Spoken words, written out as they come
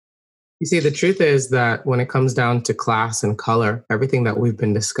You see, the truth is that when it comes down to class and color, everything that we've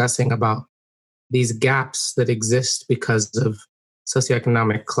been discussing about these gaps that exist because of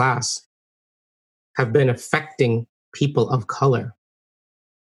socioeconomic class have been affecting people of color.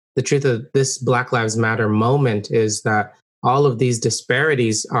 The truth of this Black Lives Matter moment is that all of these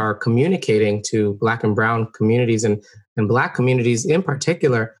disparities are communicating to Black and Brown communities and Black communities in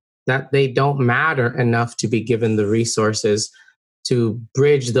particular that they don't matter enough to be given the resources to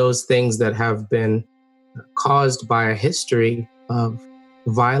bridge those things that have been caused by a history of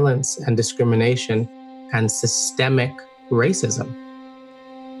violence and discrimination and systemic racism.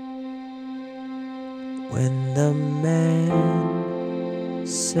 When the man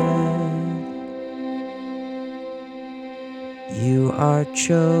said, "You are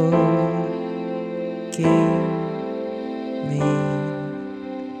choking me,"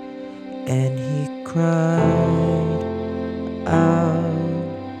 and he cried out,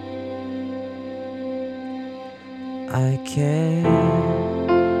 "I cannot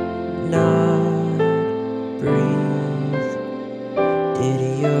breathe." Did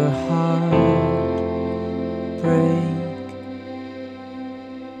your heart break?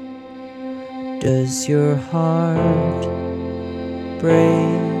 Does your heart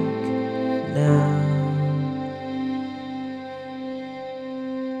break now?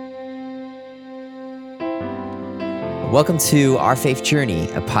 Welcome to Our Faith Journey,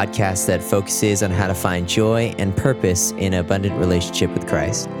 a podcast that focuses on how to find joy and purpose in an abundant relationship with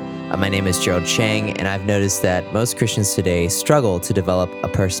Christ. My name is Gerald Chang, and I've noticed that most Christians today struggle to develop a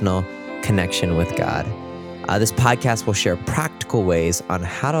personal connection with God. This podcast will share practical ways on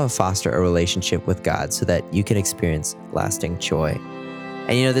how to foster a relationship with God so that you can experience lasting joy.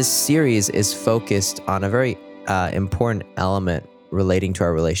 And this series is focused on a very important element relating to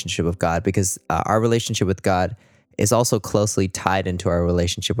our relationship with God, because our relationship with God is also closely tied into our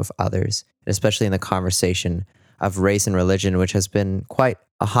relationship with others, especially in the conversation of race and religion, which has been quite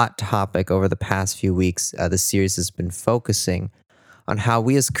a hot topic over the past few weeks. This series has been focusing on how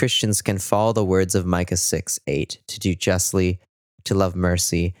we as Christians can follow the words of Micah 6:8, to do justly, to love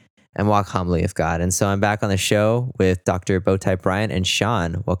mercy, and walk humbly with God. And so I'm back on the show with Dr. Bowtie Bryant and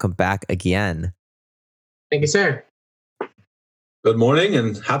Sean. Welcome back again. Thank you, sir. Good morning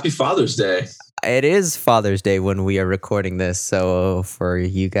and happy Father's Day. It is Father's Day when we are recording this. So for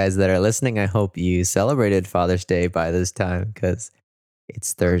you guys that are listening, I hope you celebrated Father's Day by this time, because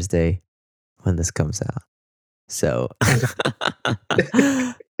it's Thursday when this comes out. So,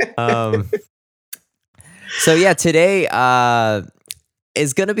 today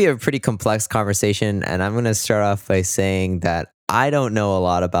is going to be a pretty complex conversation, and I'm going to start off by saying that I don't know a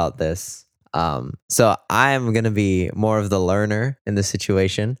lot about this. So I'm going to be more of the learner in this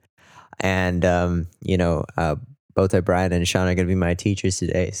situation. And, Bowtie Bryant and Sean are going to be my teachers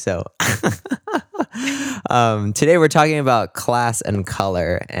today. So today we're talking about class and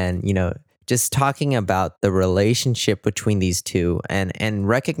color, and, just talking about the relationship between these two, and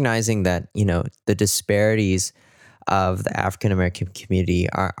recognizing that, the disparities of the African-American community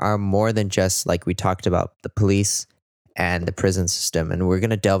are more than just, like we talked about, the police and the prison system. And we're going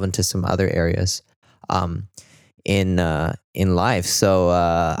to delve into some other areas in life. So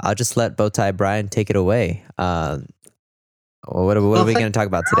I'll just let Bowtie Bryant take it away. What are we going to talk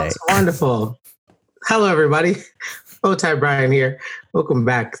about today? That's wonderful. Hello, everybody. Bowtie Bryant here. Welcome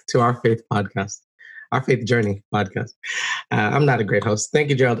back to Our Faith podcast, Our Faith Journey podcast. I'm not a great host. Thank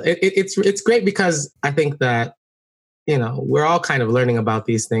you, Gerald. It's great because I think that, we're all kind of learning about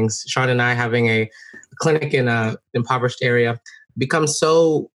these things. Sean and I, having a clinic in an impoverished area, become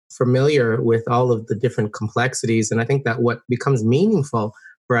so familiar with all of the different complexities. And I think that what becomes meaningful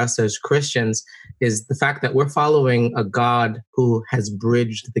for us as Christians is the fact that we're following a God who has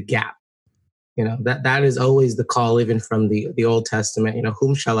bridged the gap. That is always the call, even from the Old Testament.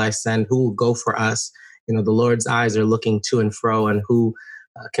 Whom shall I send? Who will go for us? The Lord's eyes are looking to and fro, and who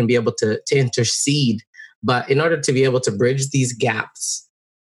can be able to intercede. But in order to be able to bridge these gaps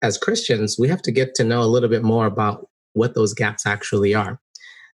as Christians, we have to get to know a little bit more about what those gaps actually are.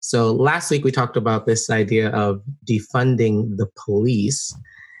 So last week we talked about this idea of defunding the police,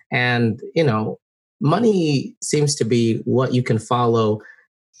 and money seems to be what you can follow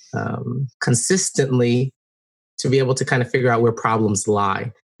consistently to be able to kind of figure out where problems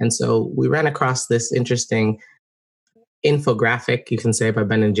lie. And so we ran across this interesting infographic, you can say, by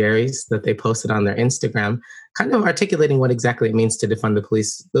Ben and Jerry's that they posted on their Instagram, kind of articulating what exactly it means to defund the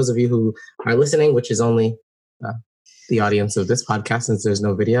police. Those of you who are listening, which is only the audience of this podcast, since there's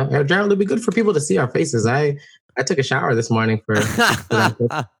no video, Gerald, it'd be good for people to see our faces. I took a shower this morning for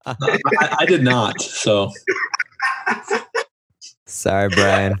that. I did not. So sorry,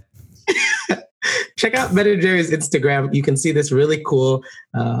 Brian. check out Ben and Jerry's Instagram. You can see this really cool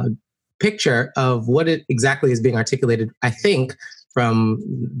picture of what it exactly is being articulated, I think, from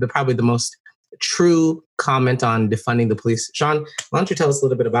probably the most true comment on defunding the police. Sean, why don't you tell us a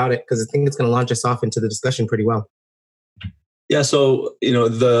little bit about it? Because I think it's going to launch us off into the discussion pretty well. Yeah, so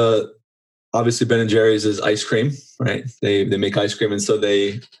obviously Ben and Jerry's is ice cream, right? They make ice cream, and so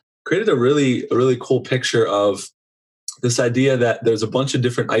they created a really cool picture of this idea that there's a bunch of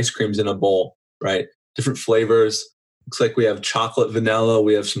different ice creams in a bowl, right? Different flavors. Looks like we have chocolate vanilla,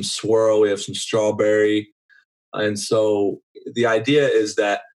 we have some swirl, we have some strawberry. And so the idea is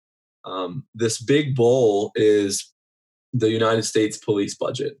that this big bowl is the United States police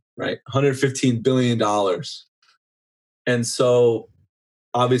budget, right? $115 billion. And so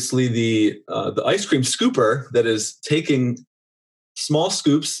obviously the ice cream scooper that is taking small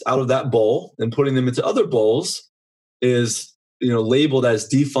scoops out of that bowl and putting them into other bowls is, labeled as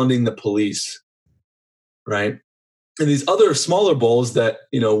defunding the police, right? And these other smaller bowls that,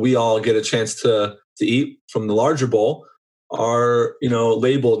 we all get a chance to eat from the larger bowl are,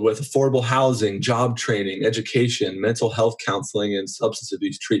 labeled with affordable housing, job training, education, mental health counseling, and substance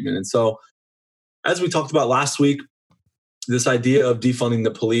abuse treatment. And so, as we talked about last week, this idea of defunding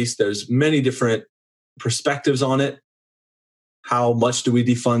the police, there's many different perspectives on it. How much do we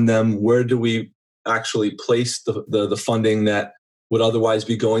defund them? Where do we actually place the funding that would otherwise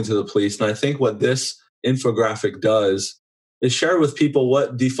be going to the police? And I think what this infographic does is share with people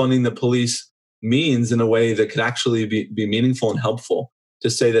what defunding the police means in a way that could actually be meaningful and helpful. To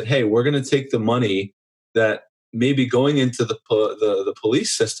say that, hey, we're going to take the money that may be going into the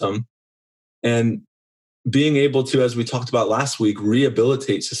police system and being able to, as we talked about last week,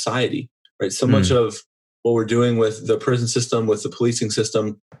 rehabilitate society, right? So much of what we're doing with the prison system, with the policing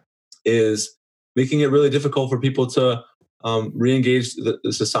system, is making it really difficult for people to re-engage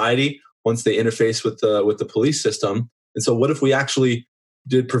the society once they interface with the police system. And so what if we actually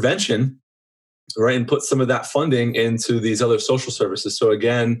did prevention, right, and put some of that funding into these other social services? So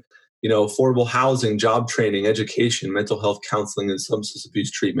again, affordable housing, job training, education, mental health counseling, and substance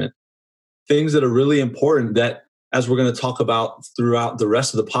abuse treatment. Things that are really important that, as we're going to talk about throughout the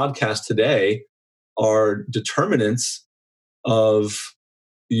rest of the podcast today, are determinants of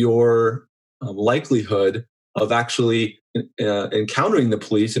your likelihood of actually encountering the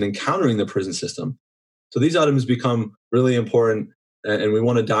police and encountering the prison system. So these items become really important, and we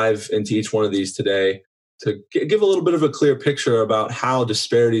want to dive into each one of these today to give a little bit of a clear picture about how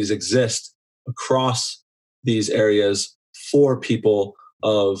disparities exist across these areas for people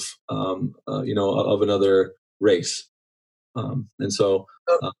of another race. And so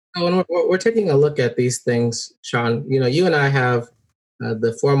when we're taking a look at these things, Sean, you and I have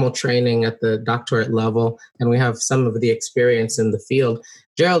the formal training at the doctorate level, and we have some of the experience in the field.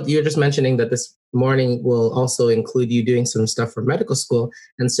 Gerald, you were just mentioning that this morning will also include you doing some stuff for medical school.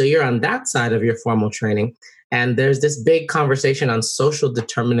 And so you're on that side of your formal training. And there's this big conversation on social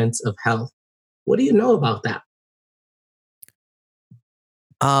determinants of health. What do you know about that?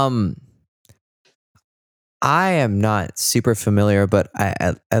 I am not super familiar, but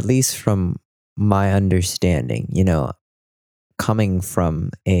at least from my understanding, coming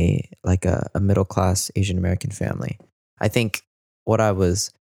from a middle class Asian American family, I think what I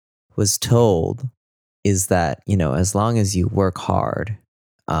was told is that, as long as you work hard,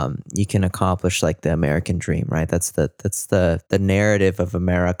 you can accomplish like the American dream, right? That's the narrative of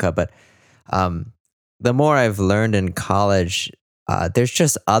America. But the more I've learned in college, there's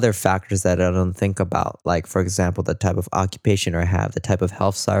just other factors that I don't think about. Like, for example, the type of occupation I have, the type of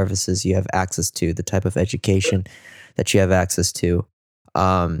health services you have access to, the type of education that you have access to,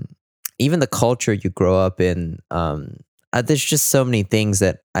 even the culture you grow up in. There's just so many things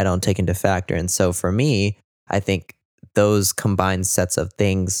that I don't take into factor. And so for me, I think those combined sets of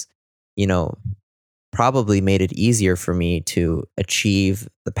things, probably made it easier for me to achieve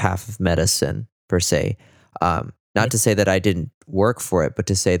the path of medicine per se. Not to say that I didn't work for it, but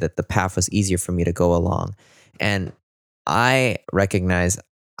to say that the path was easier for me to go along. And I recognize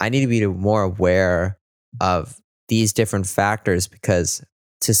I need to be more aware of these different factors, because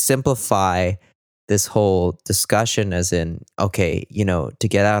to simplify this whole discussion as in, okay, to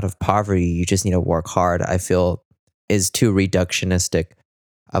get out of poverty, you just need to work hard, I feel is too reductionistic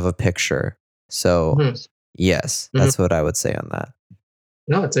of a picture. So yes, that's what I would say on that.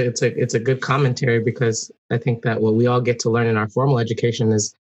 No, it's a good commentary, because I think that what we all get to learn in our formal education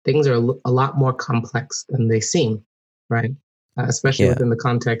is things are a lot more complex than they seem, right? Especially within the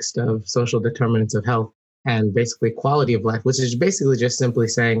context of social determinants of health and basically quality of life, which is basically just simply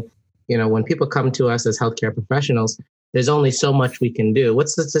saying, when people come to us as healthcare professionals, there's only so much we can do.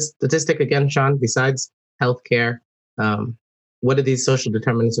 What's the statistic again, Sean? Besides healthcare, what do these social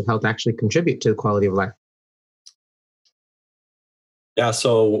determinants of health actually contribute to the quality of life? Yeah.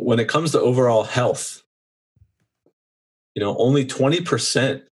 So when it comes to overall health, only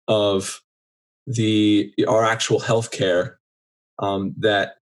 20% of our actual healthcare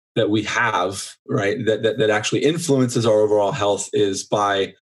that we have, right, that actually influences our overall health is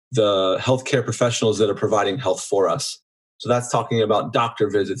by the healthcare professionals that are providing health for us. So that's talking about doctor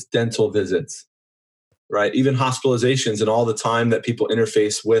visits, dental visits, right? Even hospitalizations and all the time that people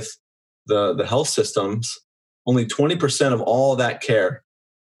interface with the health systems. Only 20% of all that care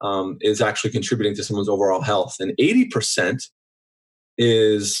is actually contributing to someone's overall health. And 80%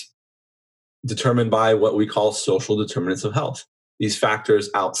 is determined by what we call social determinants of health. These factors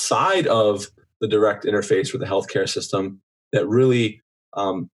outside of the direct interface with the healthcare system that really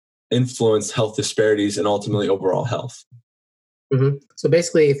influence health disparities and ultimately overall health. Mm-hmm. So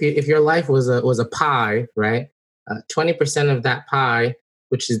basically, if your life was a pie, right? 20% of that pie,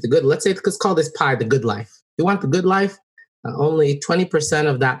 which is the good. Let's call this pie the good life. If you want the good life, only 20%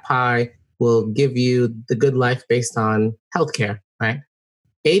 of that pie will give you the good life based on healthcare, right?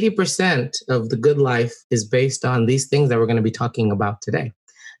 80% of the good life is based on these things that we're going to be talking about today.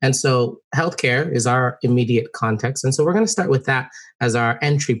 And so healthcare is our immediate context. And so we're going to start with that as our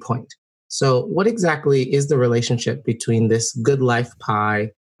entry point. So what exactly is the relationship between this good life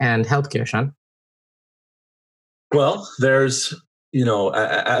pie and healthcare, Sean? Well, there's,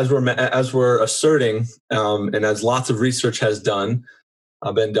 as we're asserting, and as lots of research has been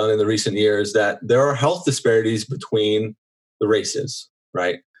done in the recent years, that there are health disparities between the races,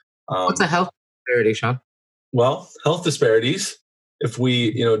 right? What's a health disparity, Sean? Well, health disparities, if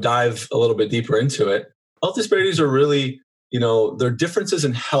we, dive a little bit deeper into it, health disparities are really, they're differences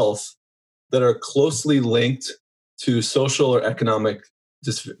in health that are closely linked to social or economic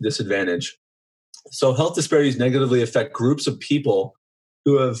disadvantage. So health disparities negatively affect groups of people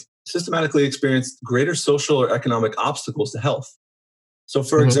who have systematically experienced greater social or economic obstacles to health. So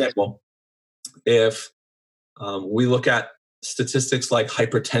for example, if we look at statistics like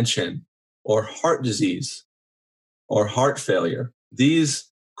hypertension or heart disease or heart failure, these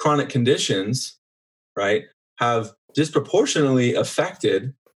chronic conditions, right, have disproportionately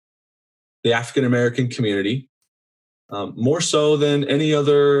affected the African American community, more so than any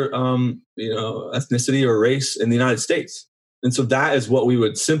other ethnicity or race in the United States. And so that is what we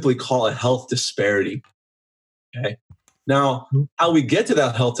would simply call a health disparity. Okay. Now, how we get to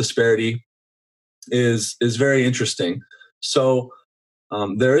that health disparity is very interesting. So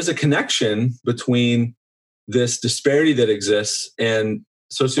there is a connection between this disparity that exists and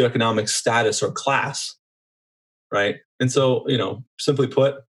socioeconomic status or class, right? And so, simply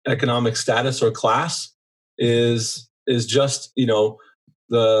put, economic status or class is just,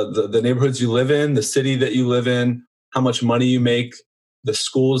 the neighborhoods you live in, the city that you live in, how much money you make, the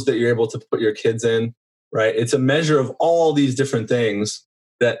schools that you're able to put your kids in, right? It's a measure of all these different things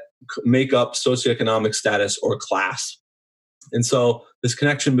that make up socioeconomic status or class. And so this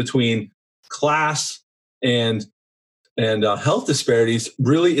connection between class and health disparities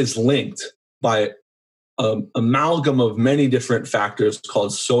really is linked by an amalgam of many different factors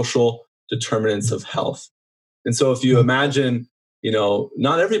called social determinants of health. And so if you imagine,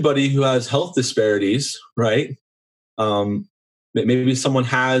 not everybody who has health disparities, right? Maybe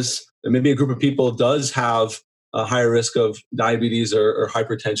maybe a group of people does have a higher risk of diabetes or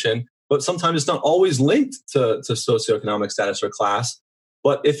hypertension, but sometimes it's not always linked to socioeconomic status or class.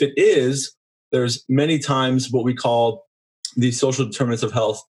 But if it is, there's many times what we call the social determinants of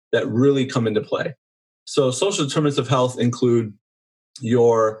health that really come into play. So social determinants of health include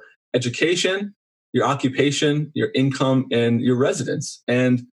your education, your occupation, your income, and your residence.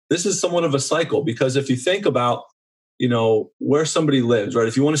 And this is somewhat of a cycle, because if you think about, where somebody lives, right?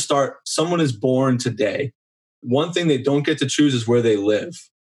 If you want to start, someone is born today. One thing they don't get to choose is where they live,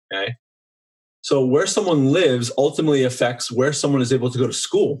 okay? So where someone lives ultimately affects where someone is able to go to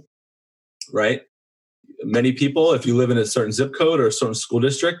school, right? Many people, if you live in a certain zip code or a certain school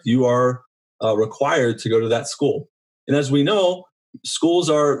district, you are required to go to that school. And as we know, schools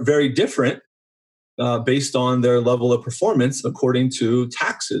are very different based on their level of performance according to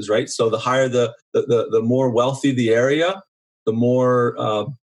taxes, right? So the higher the more wealthy the area, the more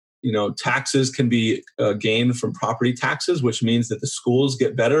taxes can be gained from property taxes, which means that the schools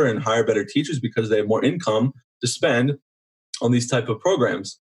get better and hire better teachers because they have more income to spend on these type of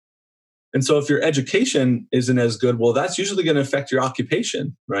programs. And so if your education isn't as good, well, that's usually going to affect your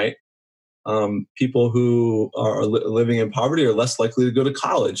occupation, right? People who are living in poverty are less likely to go to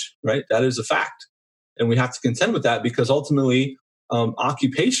college, right? That is a fact. And we have to contend with that because ultimately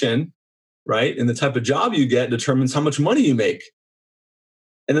occupation, right, and the type of job you get determines how much money you make.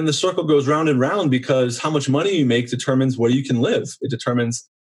 And then the circle goes round and round because how much money you make determines where you can live. It determines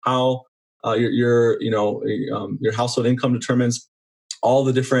how your household income determines all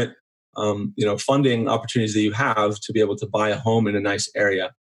the different funding opportunities that you have to be able to buy a home in a nice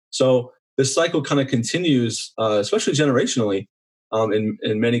area. So this cycle kind of continues, especially generationally,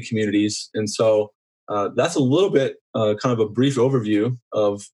 in many communities. And so that's a little bit kind of a brief overview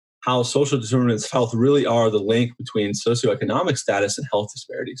of how social determinants of health really are the link between socioeconomic status and health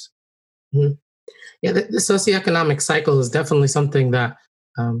disparities. Mhm. Yeah, the socioeconomic cycle is definitely something that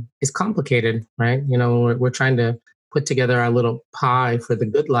is complicated, right? You know, we're trying to put together our little pie for the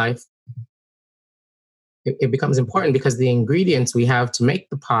good life. It becomes important because the ingredients we have to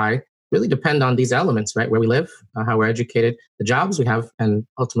make the pie really depend on these elements, right? Where we live, how we're educated, the jobs we have, and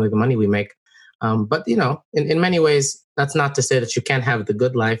ultimately the money we make. But you know, in many ways, that's not to say that you can't have the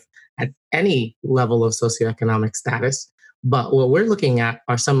good life at any level of socioeconomic status. But what we're looking at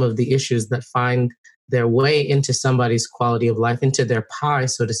are some of the issues that find their way into somebody's quality of life, into their pie,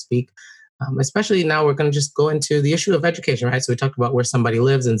 so to speak. Especially now, we're going to just go into the issue of education, right? So we talked about where somebody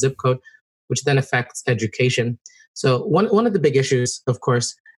lives and zip code, which then affects education. So one of the big issues, of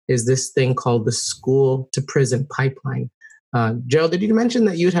course, is this thing called the school to prison pipeline. Gerald, did you mention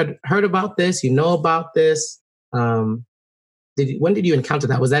that you had heard about this? You know about this? When did you encounter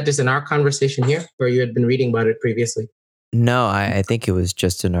that? Was that just in our conversation here, or you had been reading about it previously? No, I think it was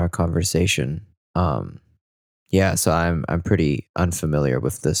just in our conversation. Yeah, so I'm pretty unfamiliar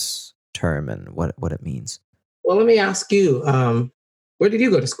with this term and what it means. Well, let me ask you, where did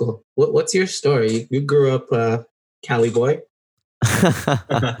you go to school? What's your story? You grew up Cali boy.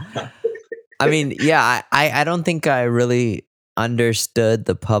 I mean, yeah, I don't think I really understood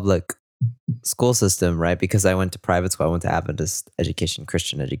the public school system, right? Because I went to private school, I went to Adventist education,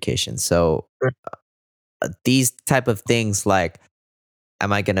 Christian education. So Right. these type of things like,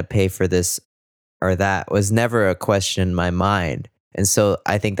 am I going to pay for this or that was never a question in my mind. And so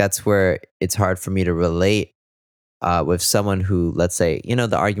I think that's where it's hard for me to relate with someone who, let's say, you know,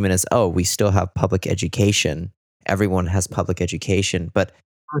 the argument is, oh, we still have public education. Everyone has public education, but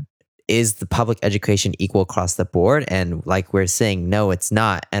is the public education equal across the board? And like we're saying, no, it's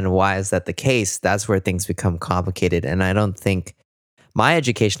not. And why is that the case? That's where things become complicated. And I don't think my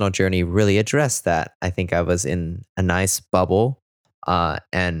educational journey really addressed that. I think I was in a nice bubble,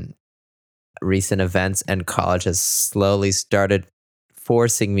 and recent events and college has slowly started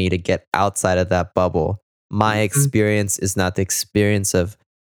forcing me to get outside of that bubble. My Mhm. experience is not the experience of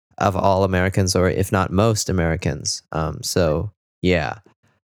all Americans, or if not most Americans. So yeah.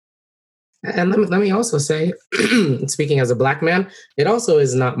 And let me also say, speaking as a black man, it also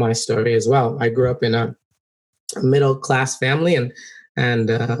is not my story as well. I grew up in a middle class family, and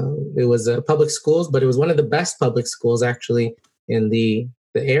it was public schools, but it was one of the best public schools actually in the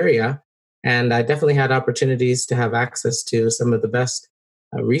area. And I definitely had opportunities to have access to some of the best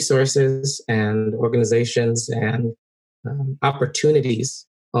resources and organizations and opportunities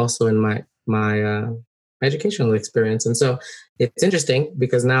also in my educational experience. And so it's interesting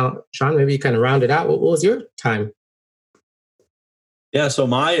because now, Sean, maybe you kind of rounded out. What was your time? Yeah, so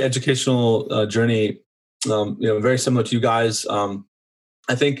my educational journey, very similar to you guys.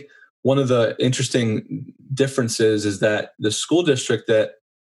 I think one of the interesting differences is that the school district that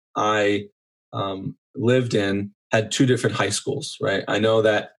I lived in had two different high schools, right? I know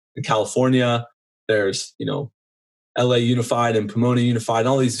that in California, there's, LA Unified and Pomona Unified, and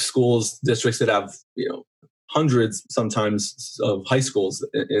all these schools, districts that have, hundreds sometimes of high schools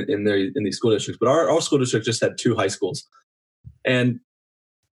in these school districts. But our school district just had two high schools. And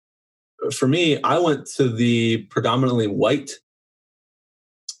for me, I went to the predominantly white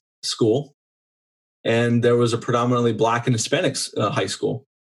school, and there was a predominantly Black and Hispanics high school.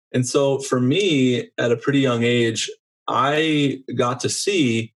 And so for me, at a pretty young age, I got to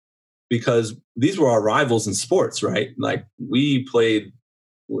see, because these were our rivals in sports, right? Like we played,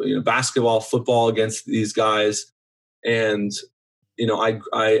 basketball, football against these guys, and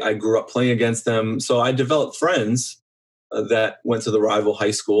I grew up playing against them. So I developed friends that went to the rival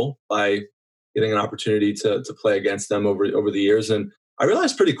high school by getting an opportunity to play against them over the years. And I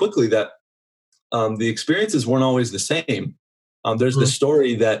realized pretty quickly that the experiences weren't always the same. There's this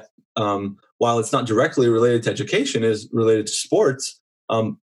story that while it's not directly related to education, is related to sports.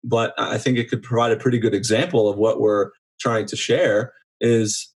 But I think it could provide a pretty good example of what we're trying to share.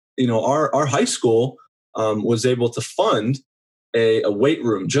 Is our high school was able to fund a weight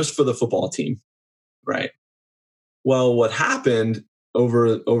room just for the football team, right? Well, what happened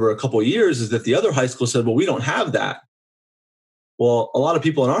over a couple of years is that the other high school said, well, we don't have that. Well, a lot of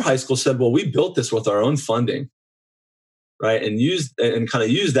people in our high school said, well, we built this with our own funding, right? And kind of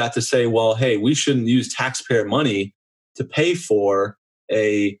use that to say, well, hey, we shouldn't use taxpayer money to pay for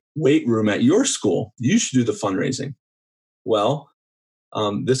a weight room at your school. You should do the fundraising. Well,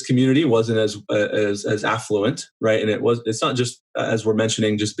 this community wasn't as affluent, right? And it's not just, as we're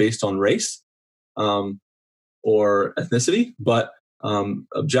mentioning, just based on race or ethnicity, but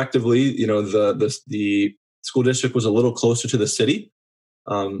objectively, the school district was a little closer to the city,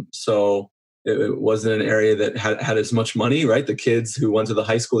 so it wasn't an area that had as much money, right? The kids who went to the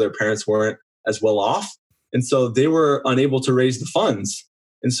high school, their parents weren't as well off, and so they were unable to raise the funds,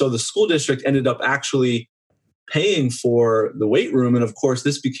 and so the school district ended up actually paying for the weight room. And of course,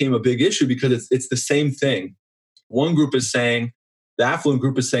 this became a big issue because it's the same thing. One group is saying, the affluent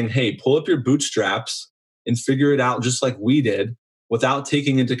group is saying, hey, pull up your bootstraps and figure it out just like we did, without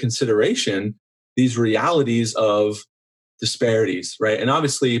taking into consideration these realities of disparities, right? And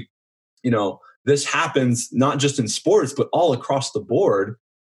obviously, this happens not just in sports, but all across the board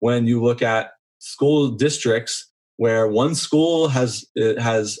when you look at school districts where one school has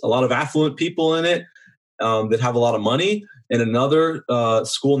a lot of affluent people in it, that have a lot of money, and another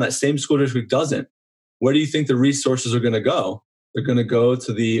school in that same school district doesn't. Where do you think the resources are going to go? They're going to go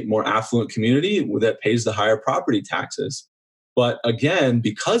to the more affluent community that pays the higher property taxes. But again,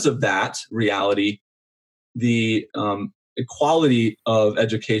 because of that reality, the equality of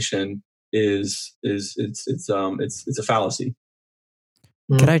education is a fallacy.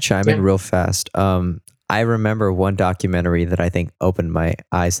 Can I chime in real fast? I remember one documentary that I think opened my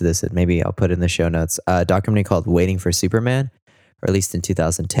eyes to this, and maybe I'll put in the show notes. A documentary called Waiting for Superman, or at least in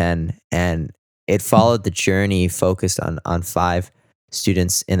 2010. And it followed the journey focused on 5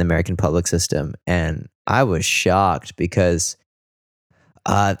 students in the American public system. And I was shocked because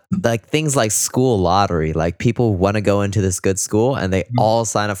like things like school lottery, like people want to go into this good school and they all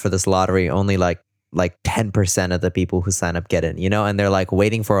sign up for this lottery. Only like 10% of the people who sign up get in, and they're like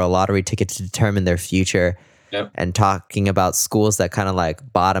waiting for a lottery ticket to determine their future. Yep. And talking about schools that kind of like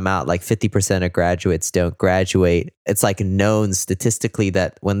bottom out, like 50% of graduates don't graduate. It's like known statistically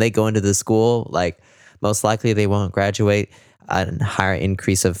that when they go into the school, like most likely they won't graduate. A higher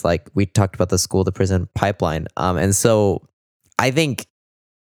increase of, like we talked about, the school to prison pipeline. And so I think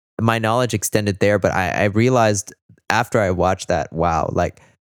my knowledge extended there, but I realized after I watched that, wow, like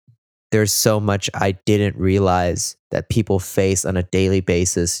there's so much I didn't realize that people face on a daily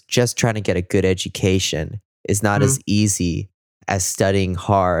basis. Just trying to get a good education is not as easy as studying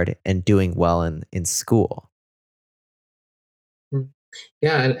hard and doing well in school.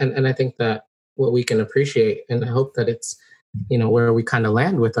 Yeah, and I think that what we can appreciate, and I hope that it's where we kind of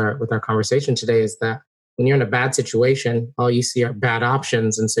land with our conversation today, is that when you're in a bad situation, all you see are bad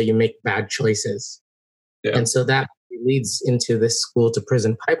options, and so you make bad choices. Yeah. And so that leads into this school to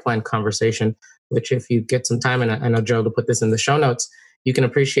prison pipeline conversation, which, if you get some time, and I know Gerald will put this in the show notes, you can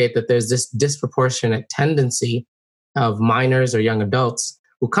appreciate that there's this disproportionate tendency of minors or young adults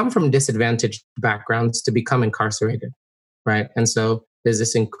who come from disadvantaged backgrounds to become incarcerated, right? And so there's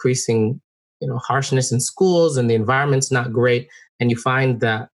this increasing, harshness in schools, and the environment's not great. And you find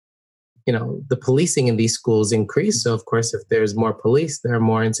that, the policing in these schools increase. So of course, if there's more police, there are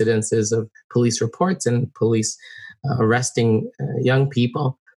more incidences of police reports and police arresting young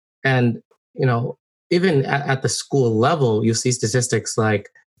people. And, even at the school level, you see statistics like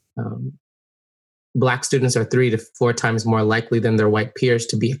Black students are 3 to 4 times more likely than their white peers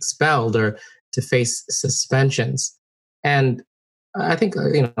to be expelled or to face suspensions. And I think,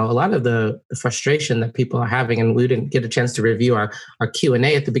 a lot of the frustration that people are having, and we didn't get a chance to review our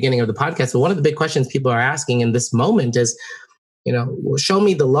Q&A at the beginning of the podcast, but one of the big questions people are asking in this moment is, well, show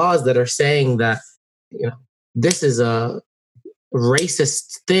me the laws that are saying that, this is a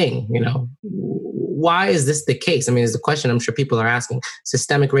racist thing, why is this the case? I mean, is the question I'm sure people are asking.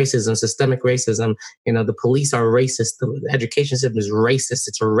 Systemic racism, the police are racist, the education system is racist,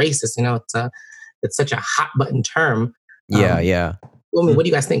 it's racist, it's such a hot button term. Yeah. Well, I mean, what are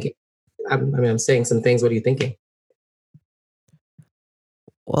you guys thinking? I'm saying some things. What are you thinking?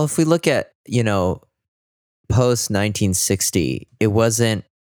 Well, if we look at, post 1960, it wasn't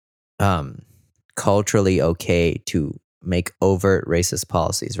culturally okay to make overt racist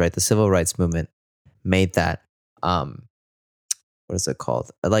policies, right? The civil rights movement made that, what is it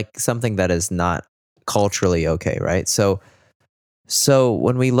called? Like something that is not culturally okay, right? So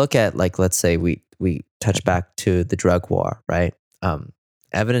when we look at, like, let's say we touch back to the drug war, right?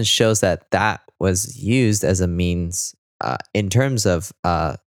 Evidence shows that was used as a means in terms of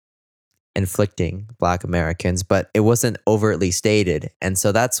inflicting Black Americans, but it wasn't overtly stated. And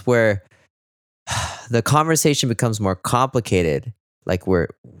so that's where the conversation becomes more complicated, like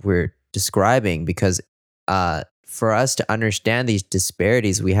we're describing, because for us to understand these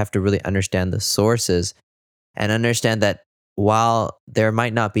disparities, we have to really understand the sources and understand that while there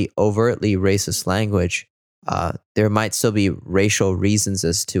might not be overtly racist language, there might still be racial reasons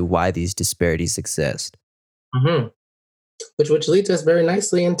as to why these disparities exist. Mm-hmm. Which leads us very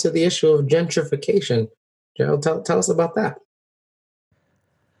nicely into the issue of gentrification. Gerald, tell us about that.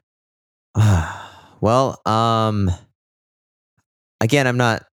 Well, again, I'm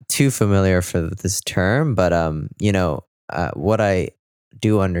not too familiar for this term, but what I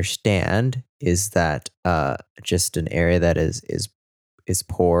do understand is that just an area that is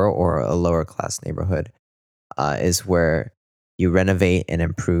poor or a lower class neighborhood is where you renovate and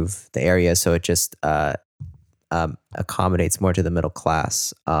improve the area, so it just accommodates more to the middle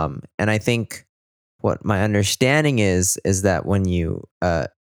class. And I think what my understanding is that when you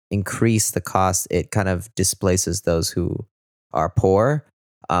increase the cost, it kind of displaces those who are poor.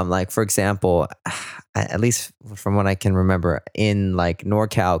 Like for example, at least from what I can remember, in like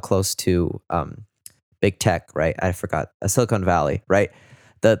NorCal, close to big tech, right? I forgot Silicon Valley, right?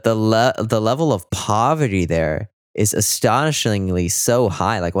 The level of poverty there is astonishingly so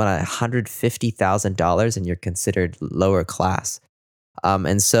high, like $150,000, and you're considered lower class.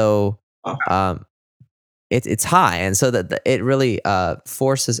 And so it's high, and so that it really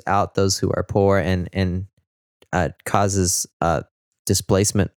forces out those who are poor and causes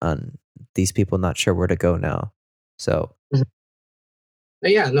displacement on these people not sure where to go now. So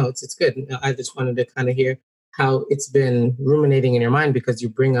Yeah, no, it's good. I just wanted to kind of hear how it's been ruminating in your mind, because you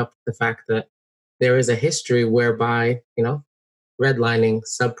bring up the fact that there is a history whereby, redlining,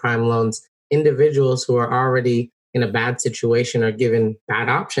 subprime loans, individuals who are already in a bad situation are given bad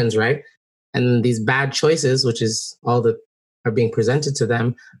options, right? And these bad choices, which is all that are being presented to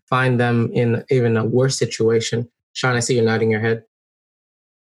them, find them in even a worse situation. Sean, I see you nodding your head.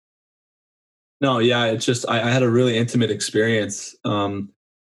 No, yeah, it's just I had a really intimate experience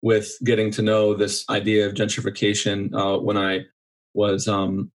with getting to know this idea of gentrification when I was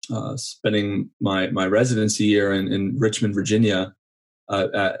spending my residency year in Richmond, Virginia,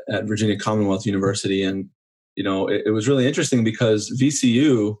 at Virginia Commonwealth University, and it was really interesting because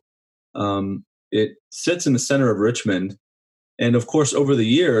VCU it sits in the center of Richmond, and of course, over the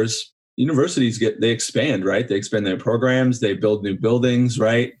years, universities they expand, right? They expand their programs, they build new buildings,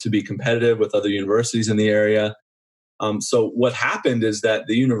 right, to be competitive with other universities in the area. So what happened is that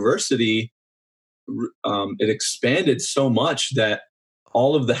the university it expanded so much that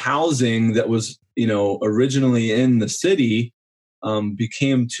all of the housing that was originally in the city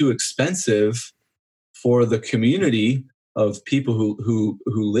became too expensive for the community of people who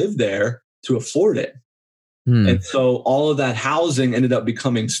live there to afford it. And so all of that housing ended up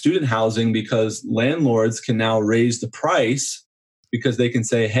becoming student housing because landlords can now raise the price because they can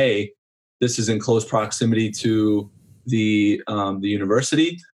say, hey, this is in close proximity to the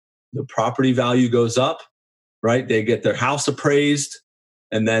university. The property value goes up, right? They get their house appraised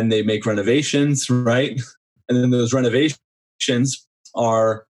and then they make renovations, right? And then those renovations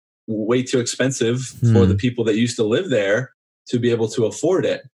are way too expensive for the people that used to live there to be able to afford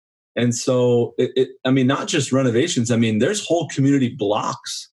it. And so, not just renovations. There's whole community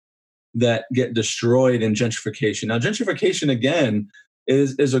blocks that get destroyed in gentrification. Now, gentrification, again,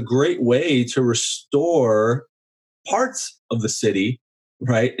 is a great way to restore parts of the city,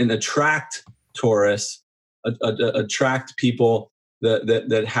 right? And attract tourists, attract people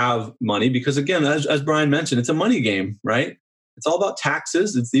that have money. Because again, as Brian mentioned, it's a money game, right? It's all about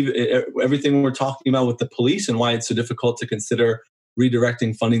taxes. It's everything we're talking about with the police and why it's so difficult to consider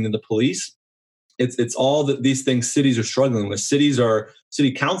redirecting funding to the police. It's all that these things cities are struggling with.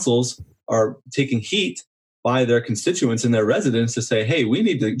 City councils are taking heat by their constituents and their residents to say, hey, we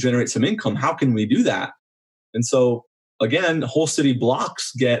need to generate some income. How can we do that? And so again, whole city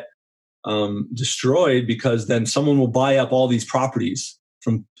blocks get destroyed because then someone will buy up all these properties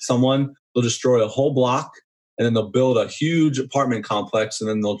from someone. They'll destroy a whole block and then they'll build a huge apartment complex and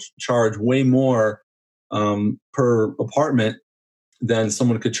then they'll charge way more per apartment than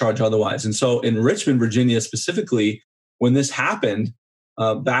someone could charge otherwise. And so in Richmond, Virginia specifically, when this happened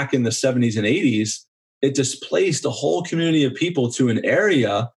back in the 70s and 80s, it displaced a whole community of people to an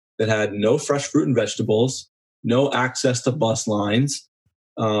area that had no fresh fruit and vegetables, no access to bus lines.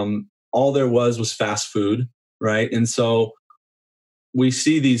 All there was fast food, right? And so we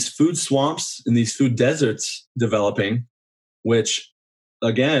see these food swamps and these food deserts developing, which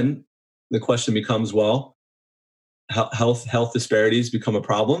again, the question becomes, well, health disparities become a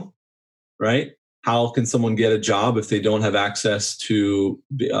problem. right? How can someone get a job if they don't have access to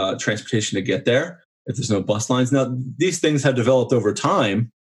transportation to get there? If there's no bus lines? Now, these things have developed over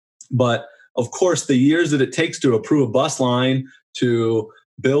time, but of course, the years that it takes to approve a bus line, to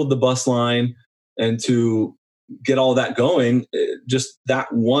build the bus line, and to get all that going, just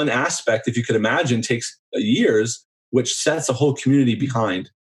that one aspect, if you could imagine, takes years, which sets a whole community behind.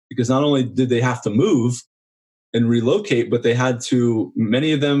 Because not only did they have to move and relocate, but they had to,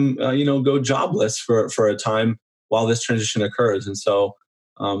 many of them, go jobless for a time while this transition occurs. And so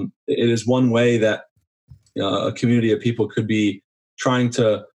it is one way that a community of people could be trying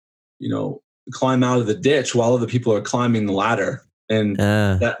to, climb out of the ditch while other people are climbing the ladder. And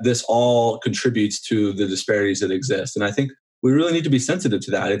that this all contributes to the disparities that exist. And I think we really need to be sensitive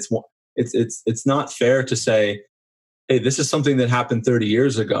to that. It's not fair to say, hey, this is something that happened 30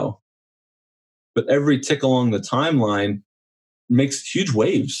 years ago. But every tick along the timeline makes huge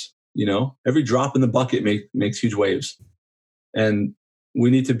waves. Every drop in the bucket makes huge waves. And we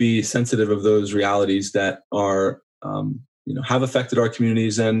need to be sensitive of those realities that are, have affected our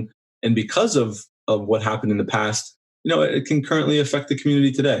communities. And because of what happened in the past, it can currently affect the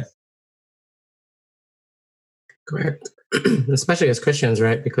community today. Correct. Especially as Christians,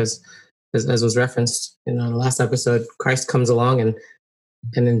 right? Because as was referenced in the last episode, Christ comes along and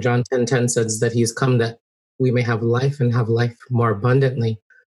in John 10:10 says that he's come that we may have life and have life more abundantly.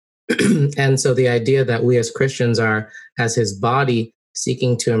 And so the idea that we as Christians are, as his body,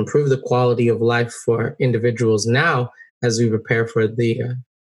 seeking to improve the quality of life for individuals now as we prepare for the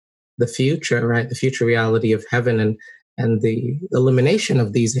future, right? The future reality of heaven and the elimination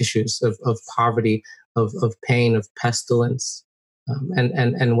of these issues of poverty, of pain, of pestilence.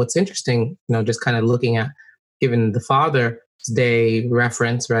 And what's interesting, just kind of looking at even the Father's Day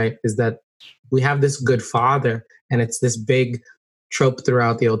reference, right, is that we have this good father, and it's this big trope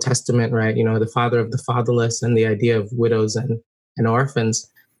throughout the Old Testament, right? The father of the fatherless and the idea of widows and orphans.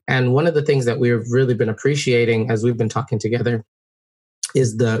 And one of the things that we've really been appreciating as we've been talking together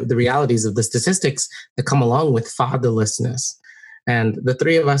is the realities of the statistics that come along with fatherlessness. And the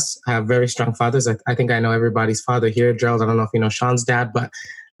three of us have very strong fathers. I think I know everybody's father here. Gerald, I don't know if you know Sean's dad, but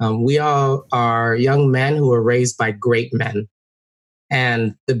we all are young men who were raised by great men.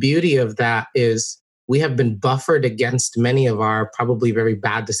 And the beauty of that is we have been buffered against many of our probably very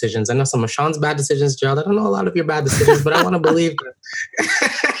bad decisions. I know some of Sean's bad decisions, Gerald. I don't know a lot of your bad decisions, but I want to believe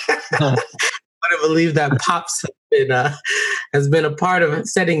that Pops has been a part of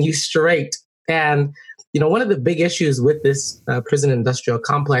setting you straight. And one of the big issues with this prison industrial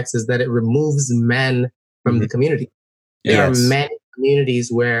complex is that it removes men from the community. There are many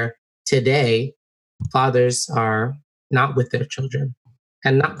communities where today fathers are not with their children,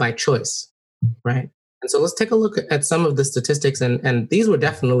 and not by choice, right? And so let's take a look at some of the statistics, and these were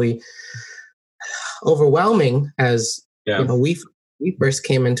definitely overwhelming as we first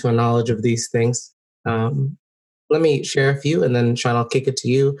came into a knowledge of these things. Let me share a few, and then Sean, I'll kick it to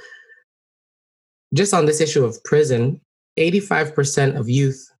you. Just on this issue of prison, 85% of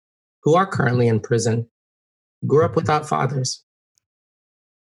youth who are currently in prison grew up without fathers.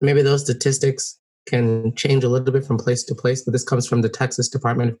 Maybe those statistics can change a little bit from place to place, but this comes from the Texas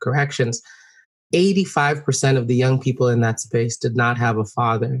Department of Corrections. 85% of the young people in that space did not have a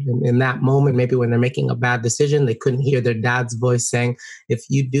father. And in that moment, maybe when they're making a bad decision, they couldn't hear their dad's voice saying, if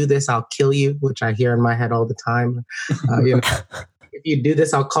you do this, I'll kill you, which I hear in my head all the time. If you do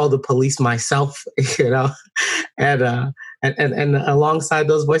this, I'll call the police myself, and alongside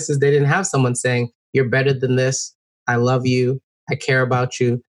those voices, they didn't have someone saying, you're better than this. I love you. I care about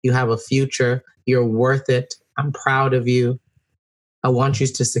you. You have a future. You're worth it. I'm proud of you. I want you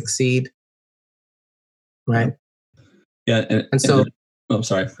to succeed. Right. Yeah. And so, I'm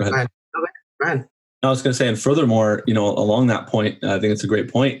sorry. Go ahead. Go ahead. I was going to say, and furthermore, along that point, I think it's a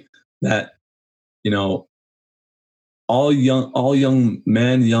great point that, all young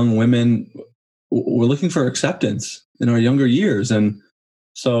men, young women, we're looking for acceptance in our younger years. And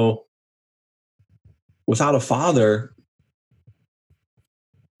so without a father,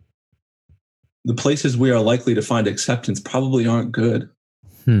 the places we are likely to find acceptance probably aren't good.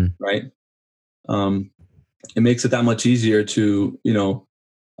 Right. It makes it that much easier to,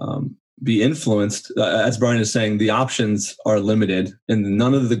 be influenced. As Brian is saying, the options are limited and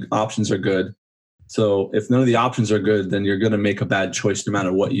none of the options are good. So if none of the options are good, then you're going to make a bad choice no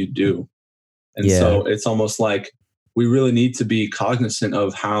matter what you do. And so it's almost like we really need to be cognizant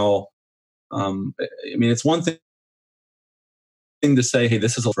of how, it's one thing to say, hey,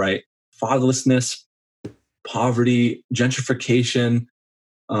 this is right. Fatherlessness, poverty, gentrification,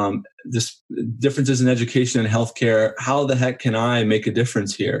 this differences in education and healthcare. How the heck can I make a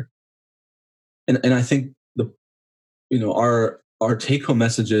difference here? and I think our take home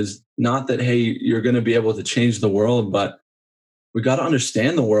message is not that, hey, you're going to be able to change the world, but we got to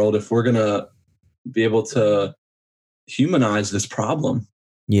understand the world if we're going to be able to humanize this problem.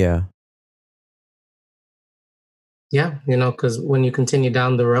 Yeah. Yeah, because when you continue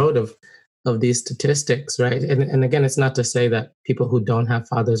down the road of these statistics, right? And again, it's not to say that people who don't have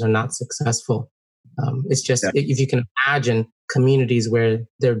fathers are not successful. It's just if you can imagine communities where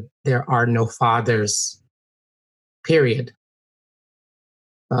there are no fathers, period.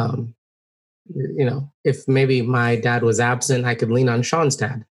 If maybe my dad was absent, I could lean on Sean's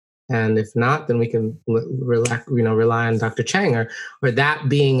dad. And if not, then we can rely on Dr. Chang, or that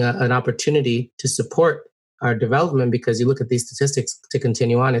being an opportunity to support our development, because you look at these statistics to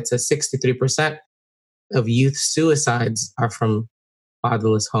continue on, it says 63% of youth suicides are from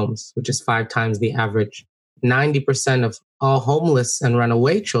fatherless homes, which is 5 times the average. 90% of all homeless and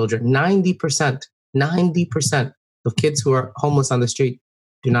runaway children, 90% of kids who are homeless on the street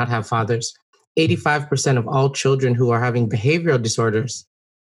do not have fathers. 85% of all children who are having behavioral disorders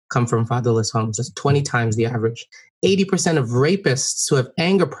come from fatherless homes. That's 20 times the average. 80% of rapists who have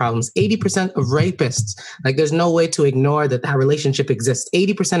anger problems, 80% of rapists, like there's no way to ignore that relationship exists.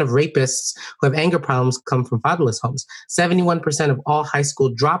 80% of rapists who have anger problems come from fatherless homes. 71% of all high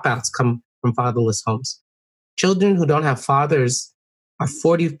school dropouts come from fatherless homes. Children who don't have fathers are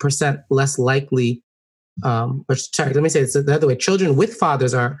 40% less likely, let me say it the other way. Children with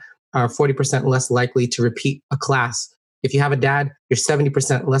fathers are 40% less likely to repeat a class. If you have a dad, you're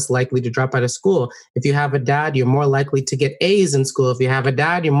 70% less likely to drop out of school. If you have a dad, you're more likely to get A's in school. If you have a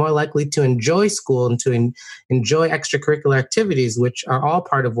dad, you're more likely to enjoy school and to enjoy extracurricular activities, which are all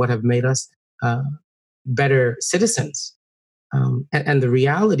part of what have made us better citizens. And the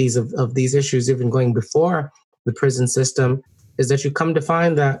realities of these issues, even going before the prison system, is that you come to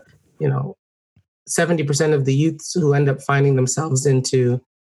find that, 70% of the youths who end up finding themselves into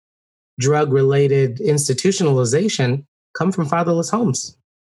drug-related institutionalization come from fatherless homes.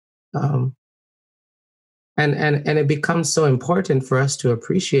 And it becomes so important for us to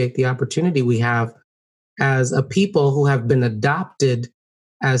appreciate the opportunity we have as a people who have been adopted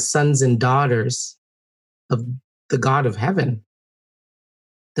as sons and daughters of the God of heaven.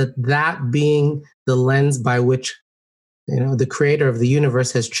 That being the lens by which the creator of the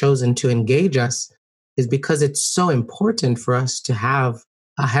universe has chosen to engage us is because it's so important for us to have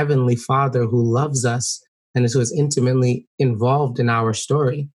a heavenly Father who loves us and who is intimately involved in our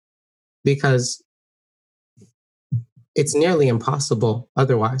story, because it's nearly impossible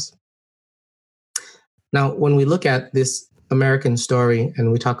otherwise. Now, when we look at this American story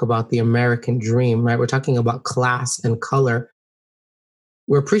and we talk about the American dream, right, we're talking about class and color.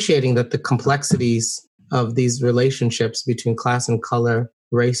 We're appreciating that the complexities of these relationships between class and color,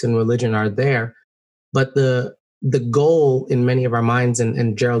 race and religion are there. But the goal in many of our minds,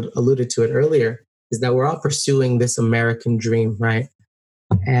 and Gerald alluded to it earlier, is that we're all pursuing this American dream, right?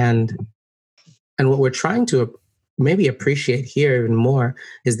 And what we're trying to maybe appreciate here even more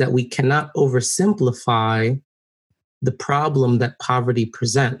is that we cannot oversimplify the problem that poverty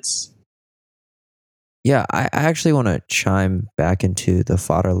presents. Yeah, I actually want to chime back into the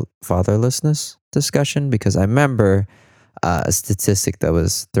fatherlessness discussion, because I remember a statistic that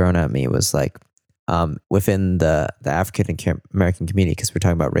was thrown at me was like, within the African American community, because we're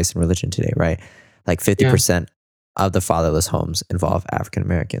talking about race and religion today, right? Like 50% of the fatherless homes involve African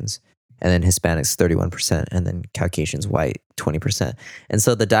Americans, and then Hispanics 31%, and then Caucasians, white 20%. And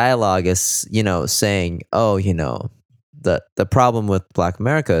so the dialogue is, saying, the problem with Black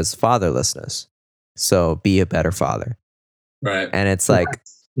America is fatherlessness. So be a better father. Right. And it's like,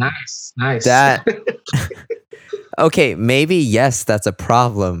 nice. That, okay, maybe yes, that's a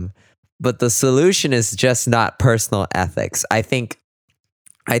problem, but the solution is just not personal ethics. I think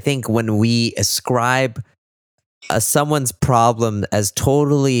when we ascribe someone's problem as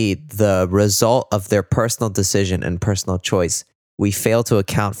totally the result of their personal decision and personal choice, we fail to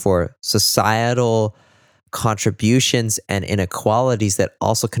account for societal contributions and inequalities that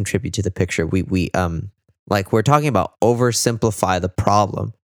also contribute to the picture. We're talking about oversimplify the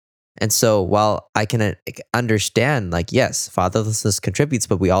problem. And so while I can understand, yes, fatherlessness contributes,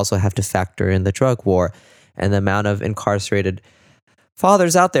 but we also have to factor in the drug war and the amount of incarcerated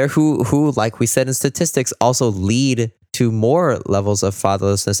fathers out there who, like we said in statistics, also lead to more levels of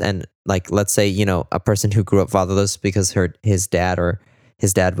fatherlessness. And let's say, a person who grew up fatherless because his dad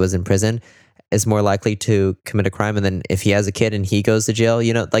was in prison is more likely to commit a crime. And then if he has a kid and he goes to jail,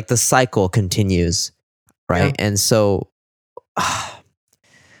 the cycle continues, right? Yeah. And so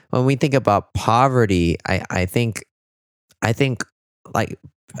when we think about poverty, I think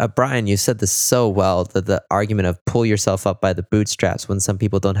Brian, you said this so well, that the argument of pull yourself up by the bootstraps when some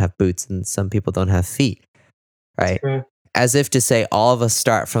people don't have boots and some people don't have feet, right? Yeah. As if to say all of us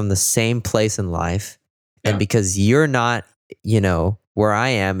start from the same place in life. And Yeah. because you're not, where I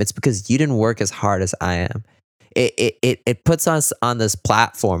am, it's because you didn't work as hard as I am. It puts us on this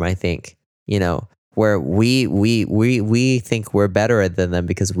platform, I think, where we think we're better than them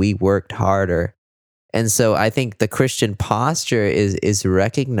because we worked harder. And so I think the Christian posture is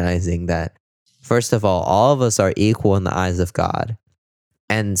recognizing that, first of all of us are equal in the eyes of God.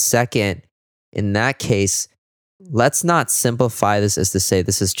 And second, in that case, let's not simplify this as to say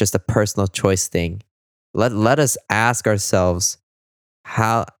this is just a personal choice thing. Let us ask ourselves,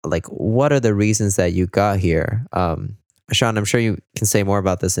 what are the reasons that you got here? Sean, I'm sure you can say more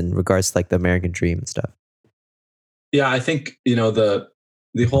about this in regards to like the American dream and stuff. Yeah, I think, the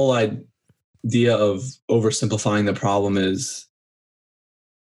whole idea of oversimplifying the problem is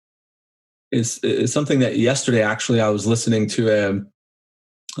something that yesterday, actually, I was listening to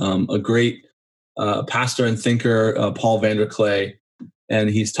a great pastor and thinker, Paul Vanderklay, and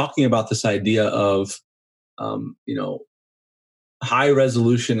he's talking about this idea of, high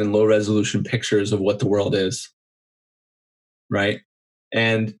resolution and low resolution pictures of what the world is, right?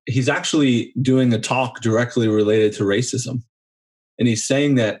 And he's actually doing a talk directly related to racism. And he's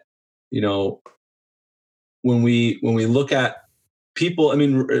saying that, when we look at people, I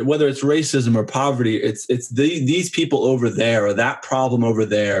mean, whether it's racism or poverty, it's these people over there, or that problem over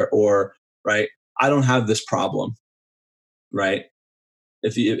there, or, right, I don't have this problem, right?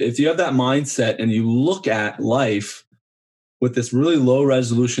 If you have that mindset and you look at life with this really low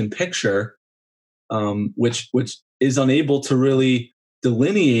resolution picture, which is unable to really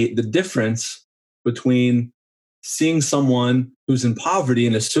delineate the difference between seeing someone who's in poverty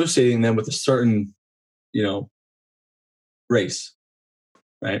and associating them with a certain, race,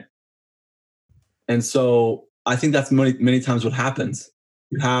 right? And so I think that's many times what happens.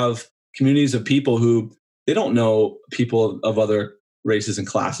 You have communities of people who they don't know people of other races and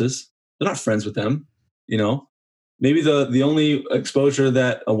classes. They're not friends with them, Maybe the only exposure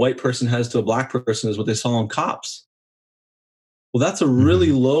that a white person has to a black person is what they saw on Cops. Well, that's a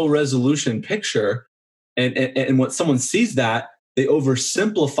really low resolution picture. And when someone sees that, they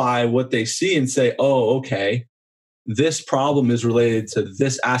oversimplify what they see and say, oh, okay, this problem is related to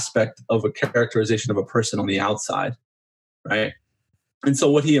this aspect of a characterization of a person on the outside, right? And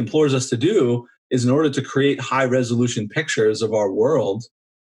so what he implores us to do is, in order to create high resolution pictures of our world,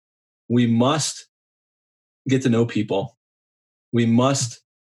 we must get to know people. We must,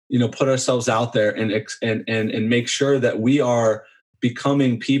 put ourselves out there and make sure that we are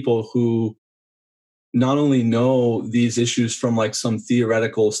becoming people who not only know these issues from like some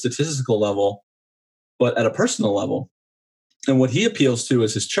theoretical statistical level, but at a personal level. And what he appeals to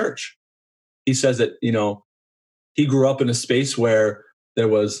is his church. He says that, he grew up in a space where there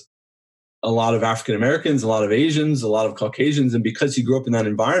was a lot of African Americans, a lot of Asians, a lot of Caucasians. And because he grew up in that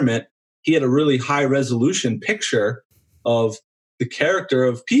environment, he had a really high resolution picture of the character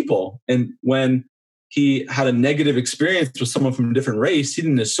of people. And when he had a negative experience with someone from a different race, he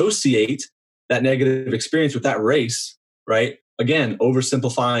didn't associate that negative experience with that race, right? Again,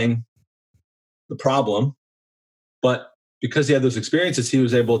 oversimplifying the problem. But because he had those experiences, he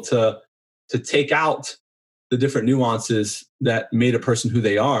was able to take out the different nuances that made a person who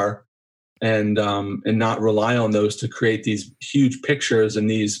they are, and not rely on those to create these huge pictures and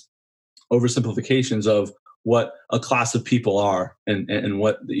these oversimplifications of what a class of people are and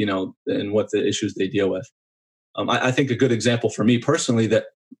what and what the issues they deal with. I think a good example for me personally that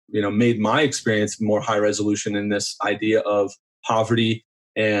made my experience more high resolution in this idea of poverty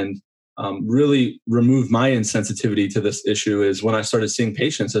and really removed my insensitivity to this issue is when I started seeing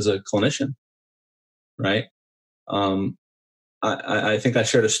patients as a clinician. Right. I think I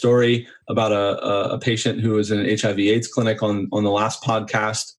shared a story about a patient who was in an HIV/AIDS clinic on the last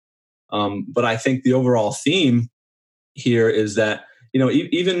podcast. But I think the overall theme here is that,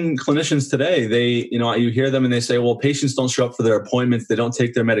 even clinicians today, they, you hear them and they say, well, patients don't show up for their appointments. They don't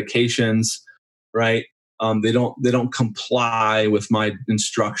take their medications, right? They don't comply with my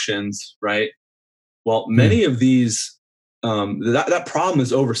instructions, right? Well, many of these, that problem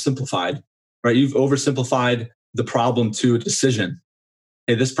is oversimplified, right? You've oversimplified the problem to a decision.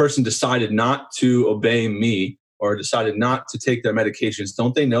 Hey, this person decided not to obey me or decided not to take their medications.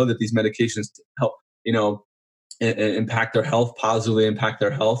 Don't they know that these medications help, impact their health, positively impact their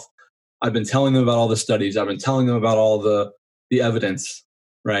health? I've been telling them about all the studies. I've been telling them about all the evidence,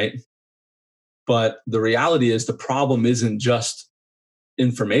 right? But the reality is the problem isn't just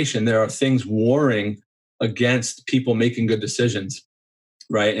information. There are things warring against people making good decisions.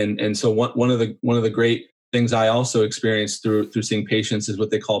 right? And so one of the great things I also experienced through seeing patients is what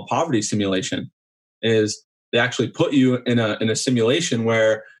they call poverty simulation. Is they actually put you in a simulation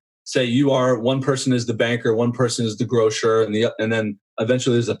where, say, one person is the banker, one person is the grocer, and then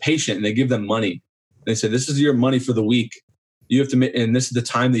eventually there's a patient, and they give them money. They say, this is your money for the week. You have to make, and this is the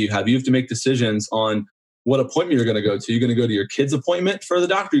time that you have. You have to make decisions on what appointment you're going to go to. You're going to go to your kid's appointment for the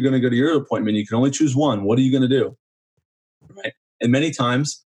doctor. You're going to go to your appointment. You can only choose one. What are you going to do? Right. And many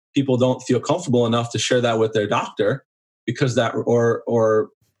times people don't feel comfortable enough to share that with their doctor because that, or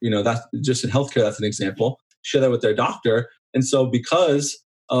that's just in healthcare, that's an example, share that with their doctor. And so because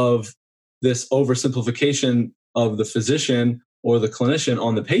of this oversimplification of the physician or the clinician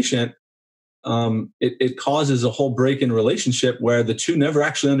on the patient, it causes a whole break in relationship where the two never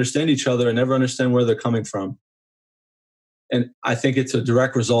actually understand each other and never understand where they're coming from. And I think it's a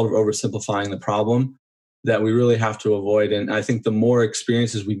direct result of oversimplifying the problem that we really have to avoid. And I think the more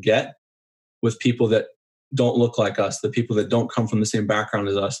experiences we get with people that don't look like us, the people that don't come from the same background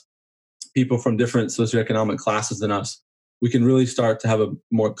as us, people from different socioeconomic classes than us, we can really start to have a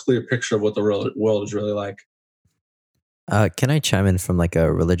more clear picture of what the world is really like. Can I chime in from like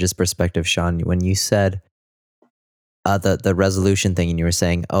a religious perspective, Sean? When you said the resolution thing, and you were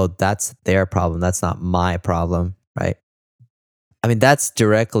saying, "Oh, that's their problem. That's not my problem," right? I mean, that's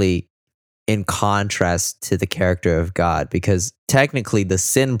directly in contrast to the character of God, because technically the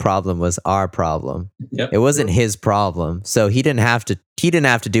sin problem was our problem. Yep. It wasn't his problem, so he didn't have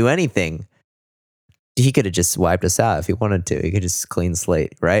to do anything. He could have just wiped us out if he wanted to. He could just clean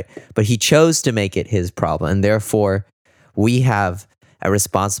slate, right? But he chose to make it his problem, and therefore we have a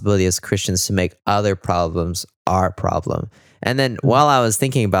responsibility as Christians to make other problems our problem. And then while I was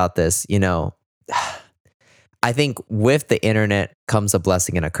thinking about this, I think with the internet comes a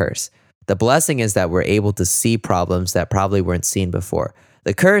blessing and a curse. The blessing is that we're able to see problems that probably weren't seen before.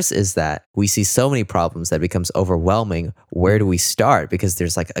 The curse is that we see so many problems that it becomes overwhelming. Where do we start? Because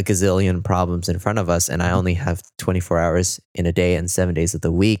there's like a gazillion problems in front of us, and I only have 24 hours in a day and 7 days of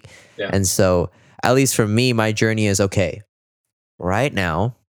the week. Yeah. And so, at least for me, my journey is, okay, right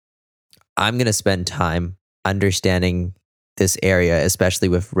now, I'm going to spend time understanding this area, especially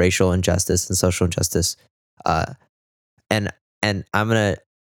with racial injustice and social injustice. And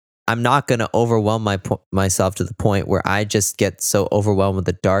I'm not going to overwhelm myself to the point where I just get so overwhelmed with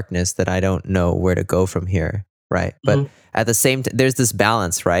the darkness that I don't know where to go from here, right? But at the same time, there's this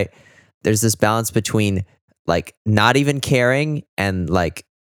balance, right? There's this balance between like not even caring and like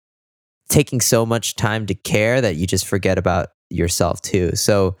taking so much time to care that you just forget about yourself too.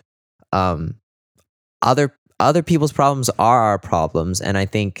 So other people's problems are our problems, and I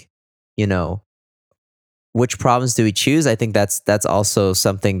think, which problems do we choose? I think that's also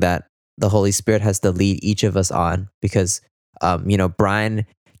something that the Holy Spirit has to lead each of us on, because Brian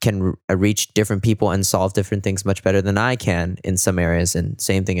can reach different people and solve different things much better than I can in some areas, and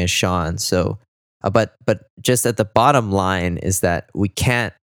same thing as Sean. So but just at the bottom line is that we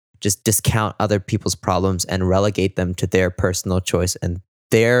can't just discount other people's problems and relegate them to their personal choice and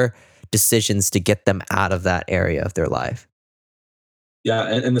their decisions to get them out of that area of their life. Yeah,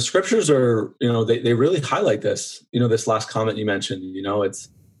 and the scriptures are, they really highlight this. This last comment you mentioned, it's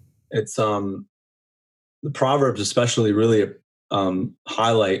the Proverbs especially really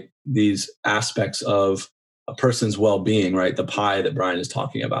highlight these aspects of a person's well-being, right? The pie that Brian is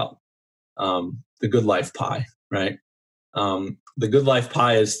talking about, the good life pie, right? The good life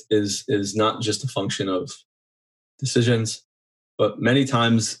pie is not just a function of decisions, but many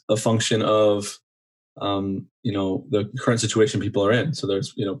times a function of the current situation people are in. So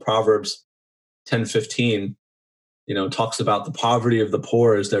there's, Proverbs 10:15, talks about the poverty of the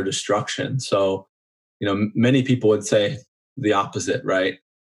poor is their destruction. So, many people would say the opposite, right?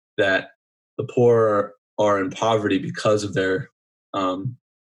 That the poor are in poverty because of their, the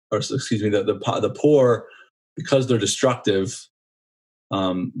poor, because they're destructive,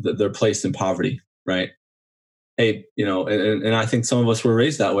 they're placed in poverty, right? Hey, and I think some of us were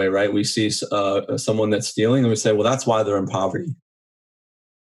raised that way, right? We see someone that's stealing, and we say, well, that's why they're in poverty.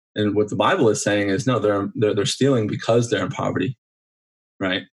 And what the Bible is saying is, no, they're stealing because they're in poverty,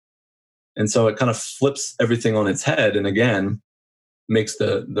 right? And so it kind of flips everything on its head, and again, makes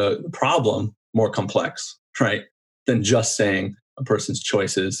the problem more complex, right? Than just saying a person's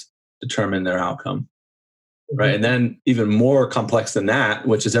choices determine their outcome, right? And then even more complex than that,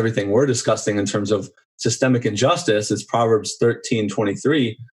 which is everything we're discussing in terms of systemic injustice, is Proverbs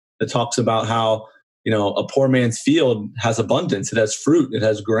 13:23 that talks about how, a poor man's field has abundance, it has fruit, it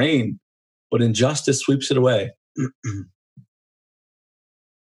has grain, but injustice sweeps it away.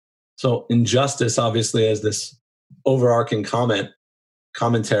 So injustice obviously has this overarching comment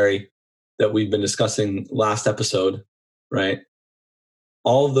commentary that we've been discussing last episode, right?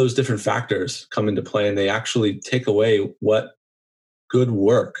 All of those different factors come into play, and they actually take away what good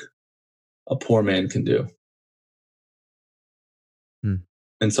work a poor man can do.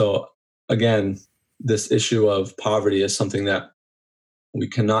 And so, again, this issue of poverty is something that we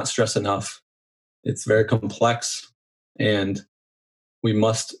cannot stress enough. It's very complex, and we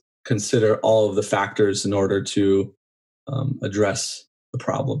must consider all of the factors in order to address the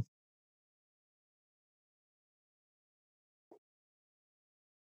problem.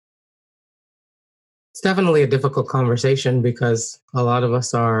 It's definitely a difficult conversation because a lot of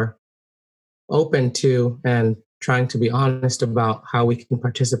us are open to and trying to be honest about how we can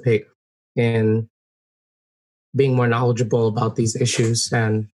participate in being more knowledgeable about these issues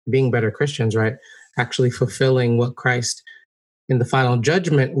and being better Christians, right? Actually fulfilling what Christ in the final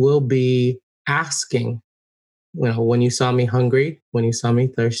judgment will be asking. When you saw me hungry, when you saw me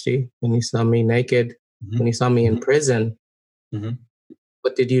thirsty, when you saw me naked, when you saw me in prison,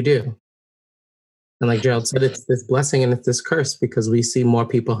 what did you do? And like Gerald said, it's this blessing and it's this curse because we see more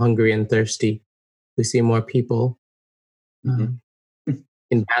people hungry and thirsty. We see more people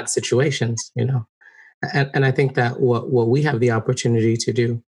in bad situations, And I think that what we have the opportunity to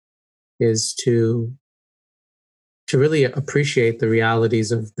do is to really appreciate the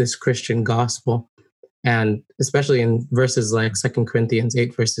realities of this Christian gospel. And especially in verses like 2 Corinthians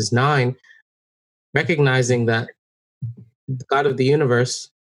 8, verses 9, recognizing that the God of the universe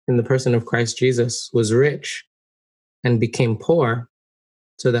in the person of Christ Jesus was rich and became poor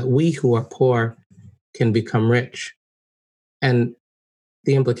so that we who are poor can become rich. And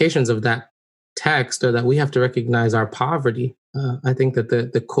the implications of that text are that we have to recognize our poverty. I think that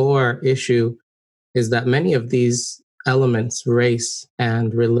the core issue is that many of these elements, race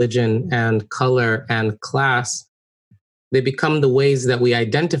and religion and color and class, they become the ways that we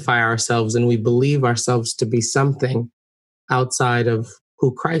identify ourselves and we believe ourselves to be something outside of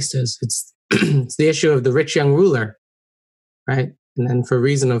who Christ is. It's it's the issue of the rich young ruler, right? And then for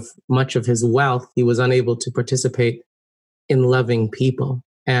reason of much of his wealth, he was unable to participate in loving people.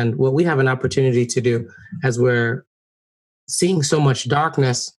 And what we have an opportunity to do as we're seeing so much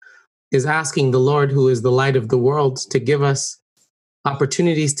darkness is asking the Lord, who is the light of the world, to give us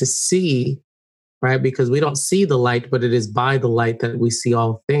opportunities to see, right? Because we don't see the light, but it is by the light that we see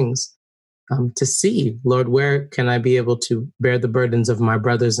all things. To see, Lord, where can I be able to bear the burdens of my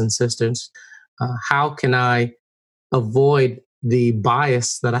brothers and sisters? How can I avoid the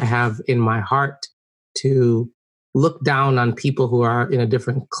bias that I have in my heart to look down on people who are in a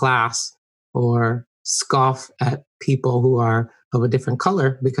different class or scoff at people who are of a different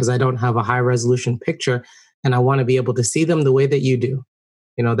color because I don't have a high resolution picture and I want to be able to see them the way that you do.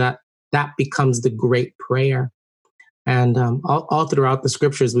 That becomes the great prayer. And all throughout the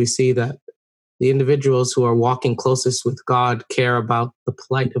scriptures, we see that the individuals who are walking closest with God care about the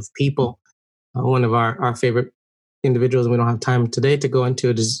plight of people. One of our favorite individuals, we don't have time today to go into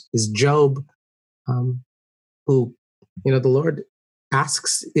it, is Job, who, the Lord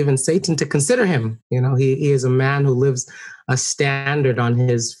asks even Satan to consider him. He is a man who lives a standard on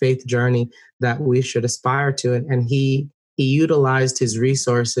his faith journey that we should aspire to. And he utilized his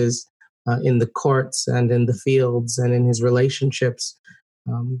resources in the courts and in the fields and in his relationships,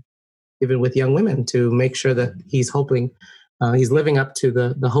 even with young women, to make sure that he's living up to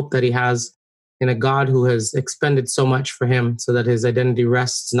the hope that he has in a God who has expended so much for him, so that his identity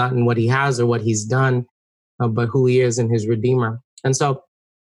rests not in what he has or what he's done, but who he is in his Redeemer. And so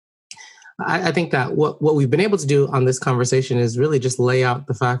I think that what we've been able to do on this conversation is really just lay out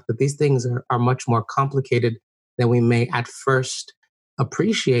the fact that these things are much more complicated than we may at first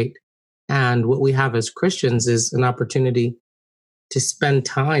appreciate. And what we have as Christians is an opportunity to spend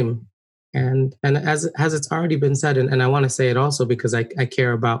time. And as it's already been said, and I want to say it also because I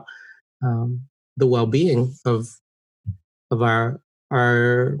care about the well-being of our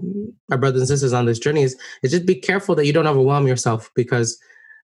brothers and sisters on this journey, is just be careful that you don't overwhelm yourself, because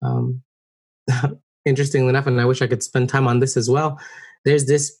interestingly enough, and I wish I could spend time on this as well, there's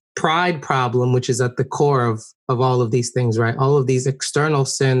this pride problem which is at the core of all of these things, right? All of these external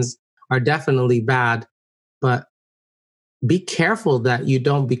sins are definitely bad, but be careful that you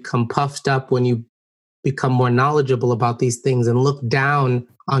don't become puffed up when you become more knowledgeable about these things and look down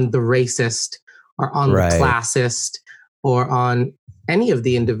on the racist or on the classist or on any of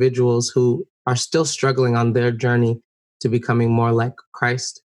the individuals who are still struggling on their journey to becoming more like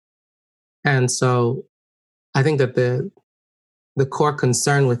Christ. And so I think that the core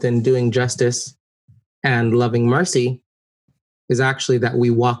concern within doing justice and loving mercy is actually that we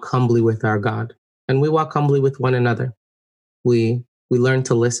walk humbly with our God and we walk humbly with one another. We We learn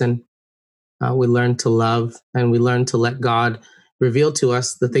to listen. We learn to love, and we learn to let God reveal to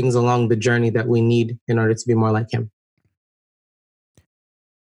us the things along the journey that we need in order to be more like Him.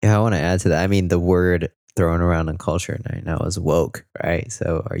 Yeah, I want to add to that. I mean, the word thrown around in culture right now is woke, right?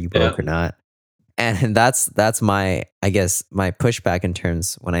 So are you woke or not? And that's my, I guess, my pushback in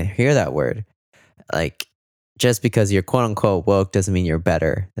terms when I hear that word. Like, just because you're quote unquote woke doesn't mean you're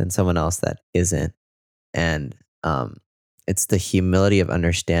better than someone else that isn't. And it's the humility of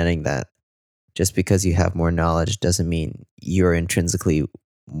understanding that just because you have more knowledge doesn't mean you're intrinsically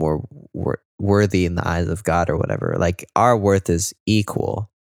more worthy in the eyes of God or whatever. Like, our worth is equal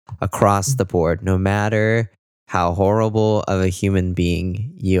across the board, no matter how horrible of a human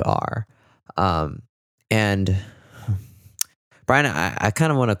being you are. And Brian, I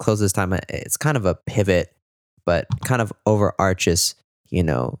kind of want to close this time. It's kind of a pivot, but kind of overarches,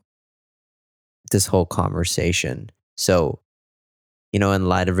 this whole conversation. So, in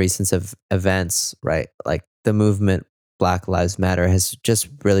light of recent events, right? Like the movement Black Lives Matter has just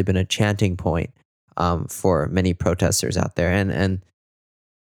really been a chanting point for many protesters out there,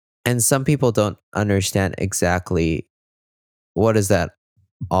 and some people don't understand exactly what is that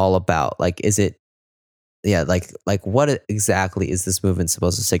all about. Like, is it, yeah, like what exactly is this movement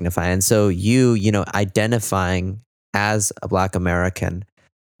supposed to signify? And so identifying as a Black American,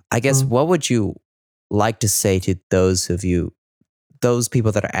 I guess, what would you like to say to those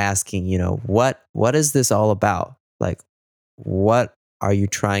people that are asking, what is this all about? Like, what are you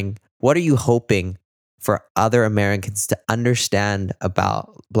hoping for other Americans to understand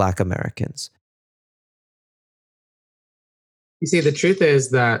about Black Americans? You see, the truth is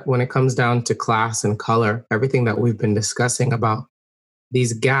that when it comes down to class and color, everything that we've been discussing about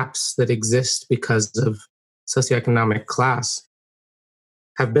these gaps that exist because of socioeconomic class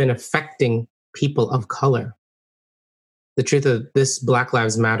have been affecting people of color. The truth of this Black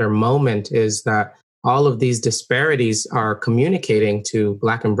Lives Matter moment is that all of these disparities are communicating to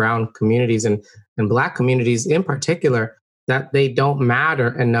Black and Brown communities and Black communities in particular that they don't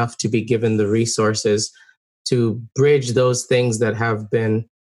matter enough to be given the resources to bridge those things that have been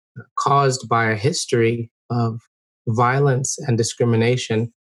caused by a history of violence and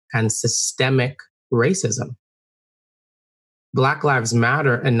discrimination and systemic racism. Black Lives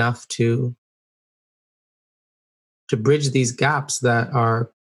Matter enough to bridge these gaps that are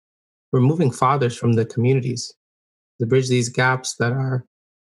removing fathers from the communities, to bridge these gaps that are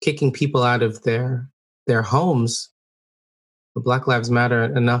kicking people out of their homes. But Black Lives Matter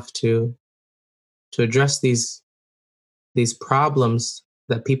enough to address these problems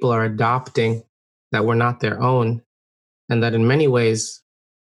that people are adopting that were not their own, and that in many ways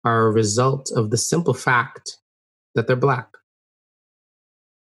are a result of the simple fact that they're Black.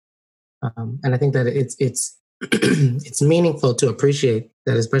 And I think that it's it's meaningful to appreciate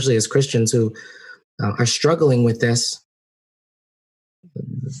that, especially as Christians who are struggling with this.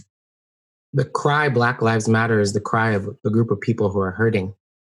 The cry Black Lives Matter is the cry of a group of people who are hurting.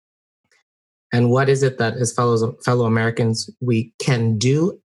 And what is it that as fellow Americans we can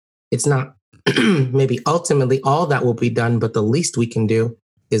do? It's not maybe ultimately all that will be done, but the least we can do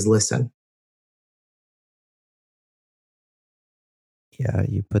is listen. Yeah,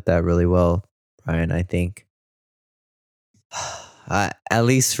 you put that really well, Brian. I think, at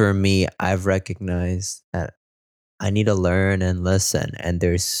least for me, I've recognized that I need to learn and listen, and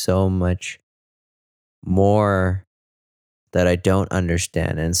there's so much more that I don't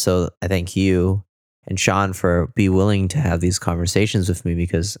understand. And so I thank you and Sean for be willing to have these conversations with me,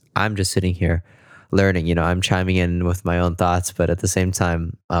 because I'm just sitting here learning. I'm chiming in with my own thoughts, but at the same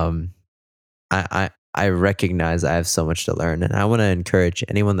time, I recognize I have so much to learn, and I want to encourage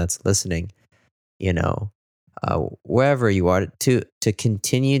anyone that's listening, wherever you are, to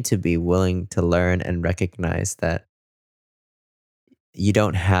continue to be willing to learn and recognize that you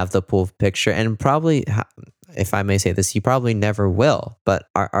don't have the full picture, and probably, if I may say this, you probably never will. But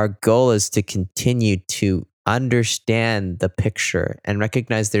our goal is to continue to understand the picture and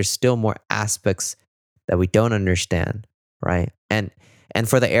recognize there's still more aspects that we don't understand, right? And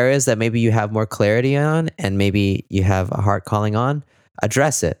for the areas that maybe you have more clarity on and maybe you have a heart calling on,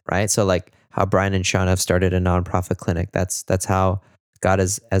 address it, right? So like how Brian and Sean have started a nonprofit clinic. That's how God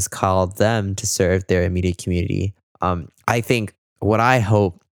has called them to serve their immediate community. I think what I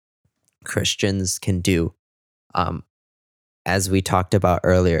hope Christians can do, as we talked about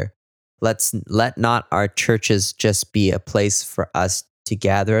earlier, let not our churches just be a place for us to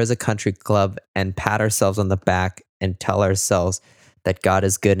gather as a country club and pat ourselves on the back and tell ourselves that God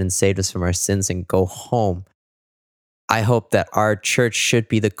is good and saved us from our sins and go home. I hope that our church should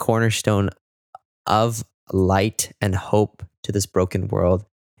be the cornerstone of light and hope to this broken world,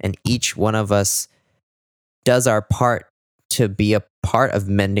 and each one of us does our part to be a part of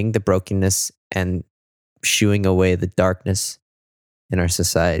mending the brokenness and shooing away the darkness in our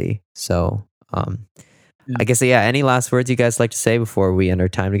society. So I guess, any last words you guys like to say before we end our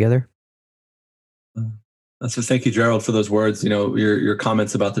time together? So thank you, Gerald, for those words. Your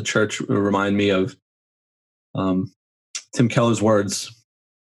comments about the church remind me of Tim Keller's words,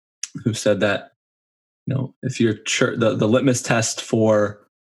 who said that, if your church, the litmus test for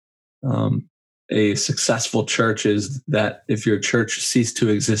a successful church is that if your church ceased to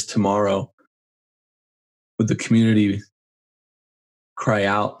exist tomorrow, would the community cry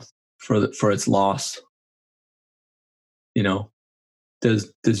out for its loss?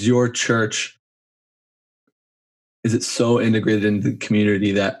 Does your church, is it so integrated into the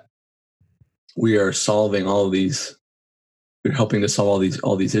community that we are solving all of these? We're helping to solve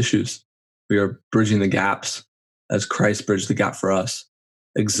all these issues. We are bridging the gaps as Christ bridged the gap for us,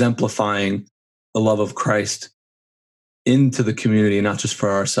 exemplifying the love of Christ into the community, not just for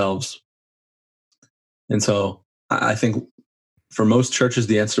ourselves. And so I think for most churches,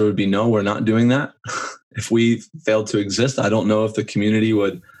 the answer would be no, we're not doing that. If we failed to exist, I don't know if the community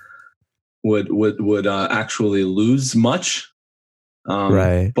would actually lose much.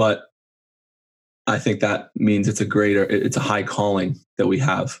 Right. But I think that means it's a high calling that we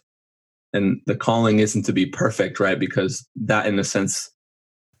have. And the calling isn't to be perfect, right? Because that, in a sense,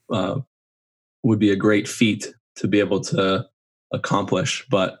 would be a great feat to be able to accomplish.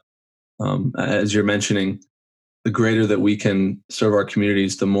 But as you're mentioning, the greater that we can serve our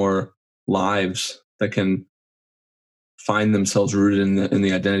communities, the more lives that can find themselves rooted in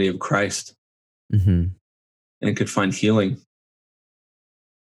the identity of Christ, and could find healing.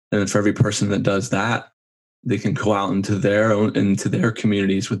 And for every person that does that, they can go out into their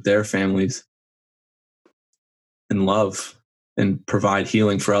communities with their families and love and provide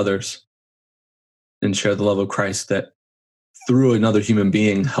healing for others and share the love of Christ that through another human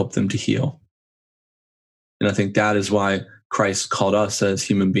being helped them to heal. And I think that is why Christ called us as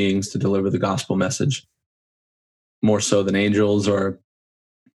human beings to deliver the gospel message, more so than angels or,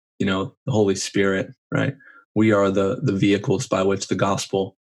 the Holy Spirit, right? We are the vehicles by which the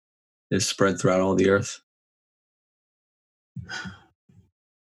gospel is spread throughout all the earth.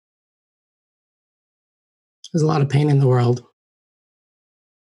 There's a lot of pain in the world.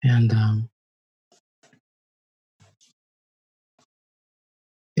 And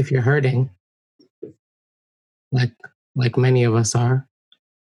if you're hurting, like many of us are,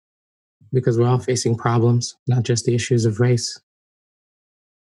 because we're all facing problems, not just the issues of race.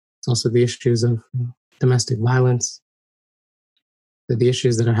 It's also the issues of domestic violence, the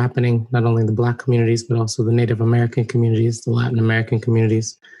issues that are happening not only in the Black communities, but also the Native American communities, the Latin American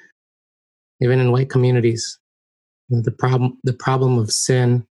communities, even in white communities. The problem of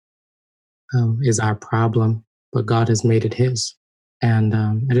sin is our problem, but God has made it His. And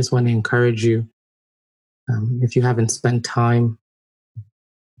I just want to encourage you, if you haven't spent time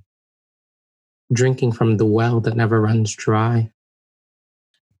drinking from the well that never runs dry,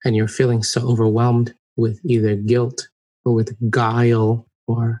 and you're feeling so overwhelmed with either guilt or with guile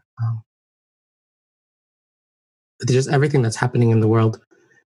or just everything that's happening in the world,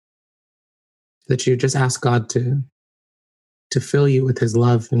 that you just ask God to fill you with His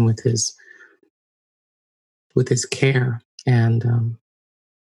love and with His care. And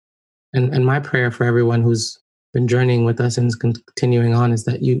my prayer for everyone who's been journeying with us and is continuing on is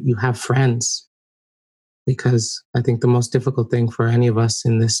that you have friends, because I think the most difficult thing for any of us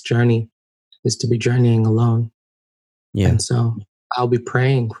in this journey is to be journeying alone. Yeah. And so I'll be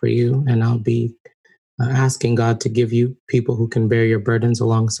praying for you, and I'll be asking God to give you people who can bear your burdens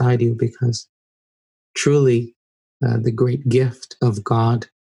alongside you, because truly the great gift of God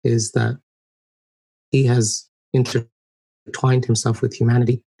is that He has intertwined Himself with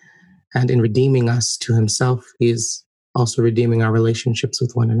humanity. And in redeeming us to Himself, He is also redeeming our relationships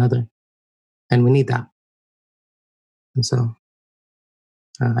with one another. And we need that. And so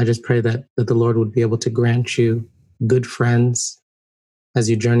I just pray that the Lord would be able to grant you good friends as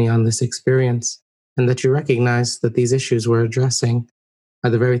you journey on this experience, and that you recognize that these issues we're addressing are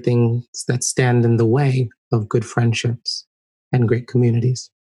the very things that stand in the way of good friendships and great communities.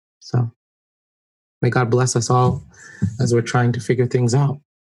 So may God bless us all as we're trying to figure things out,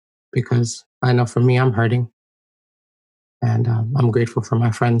 because I know for me, I'm hurting. And I'm grateful for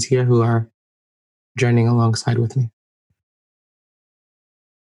my friends here who are journeying alongside with me.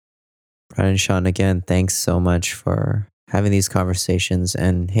 Brian and Sean, again, thanks so much for having these conversations.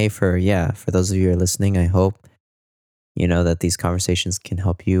 And hey, for those of you who are listening, I hope that these conversations can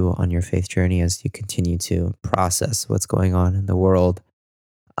help you on your faith journey as you continue to process what's going on in the world.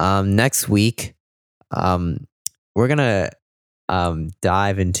 Next week, we're going to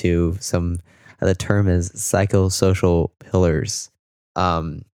dive into the term is psychosocial pillars.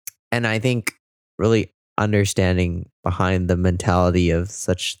 And I think really understanding behind the mentality of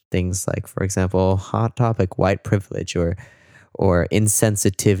such things like, for example, hot topic, white privilege, or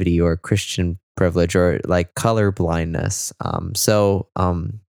insensitivity, or Christian privilege, or like color blindness. I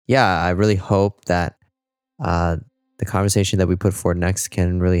really hope that the conversation that we put forward next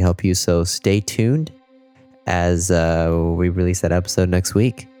can really help you. So stay tuned as we release that episode next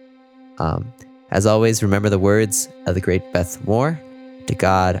week. As always, remember the words of the great Beth Moore: to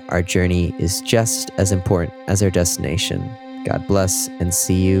God, our journey is just as important as our destination. God bless, and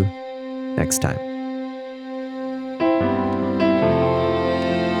see you next time.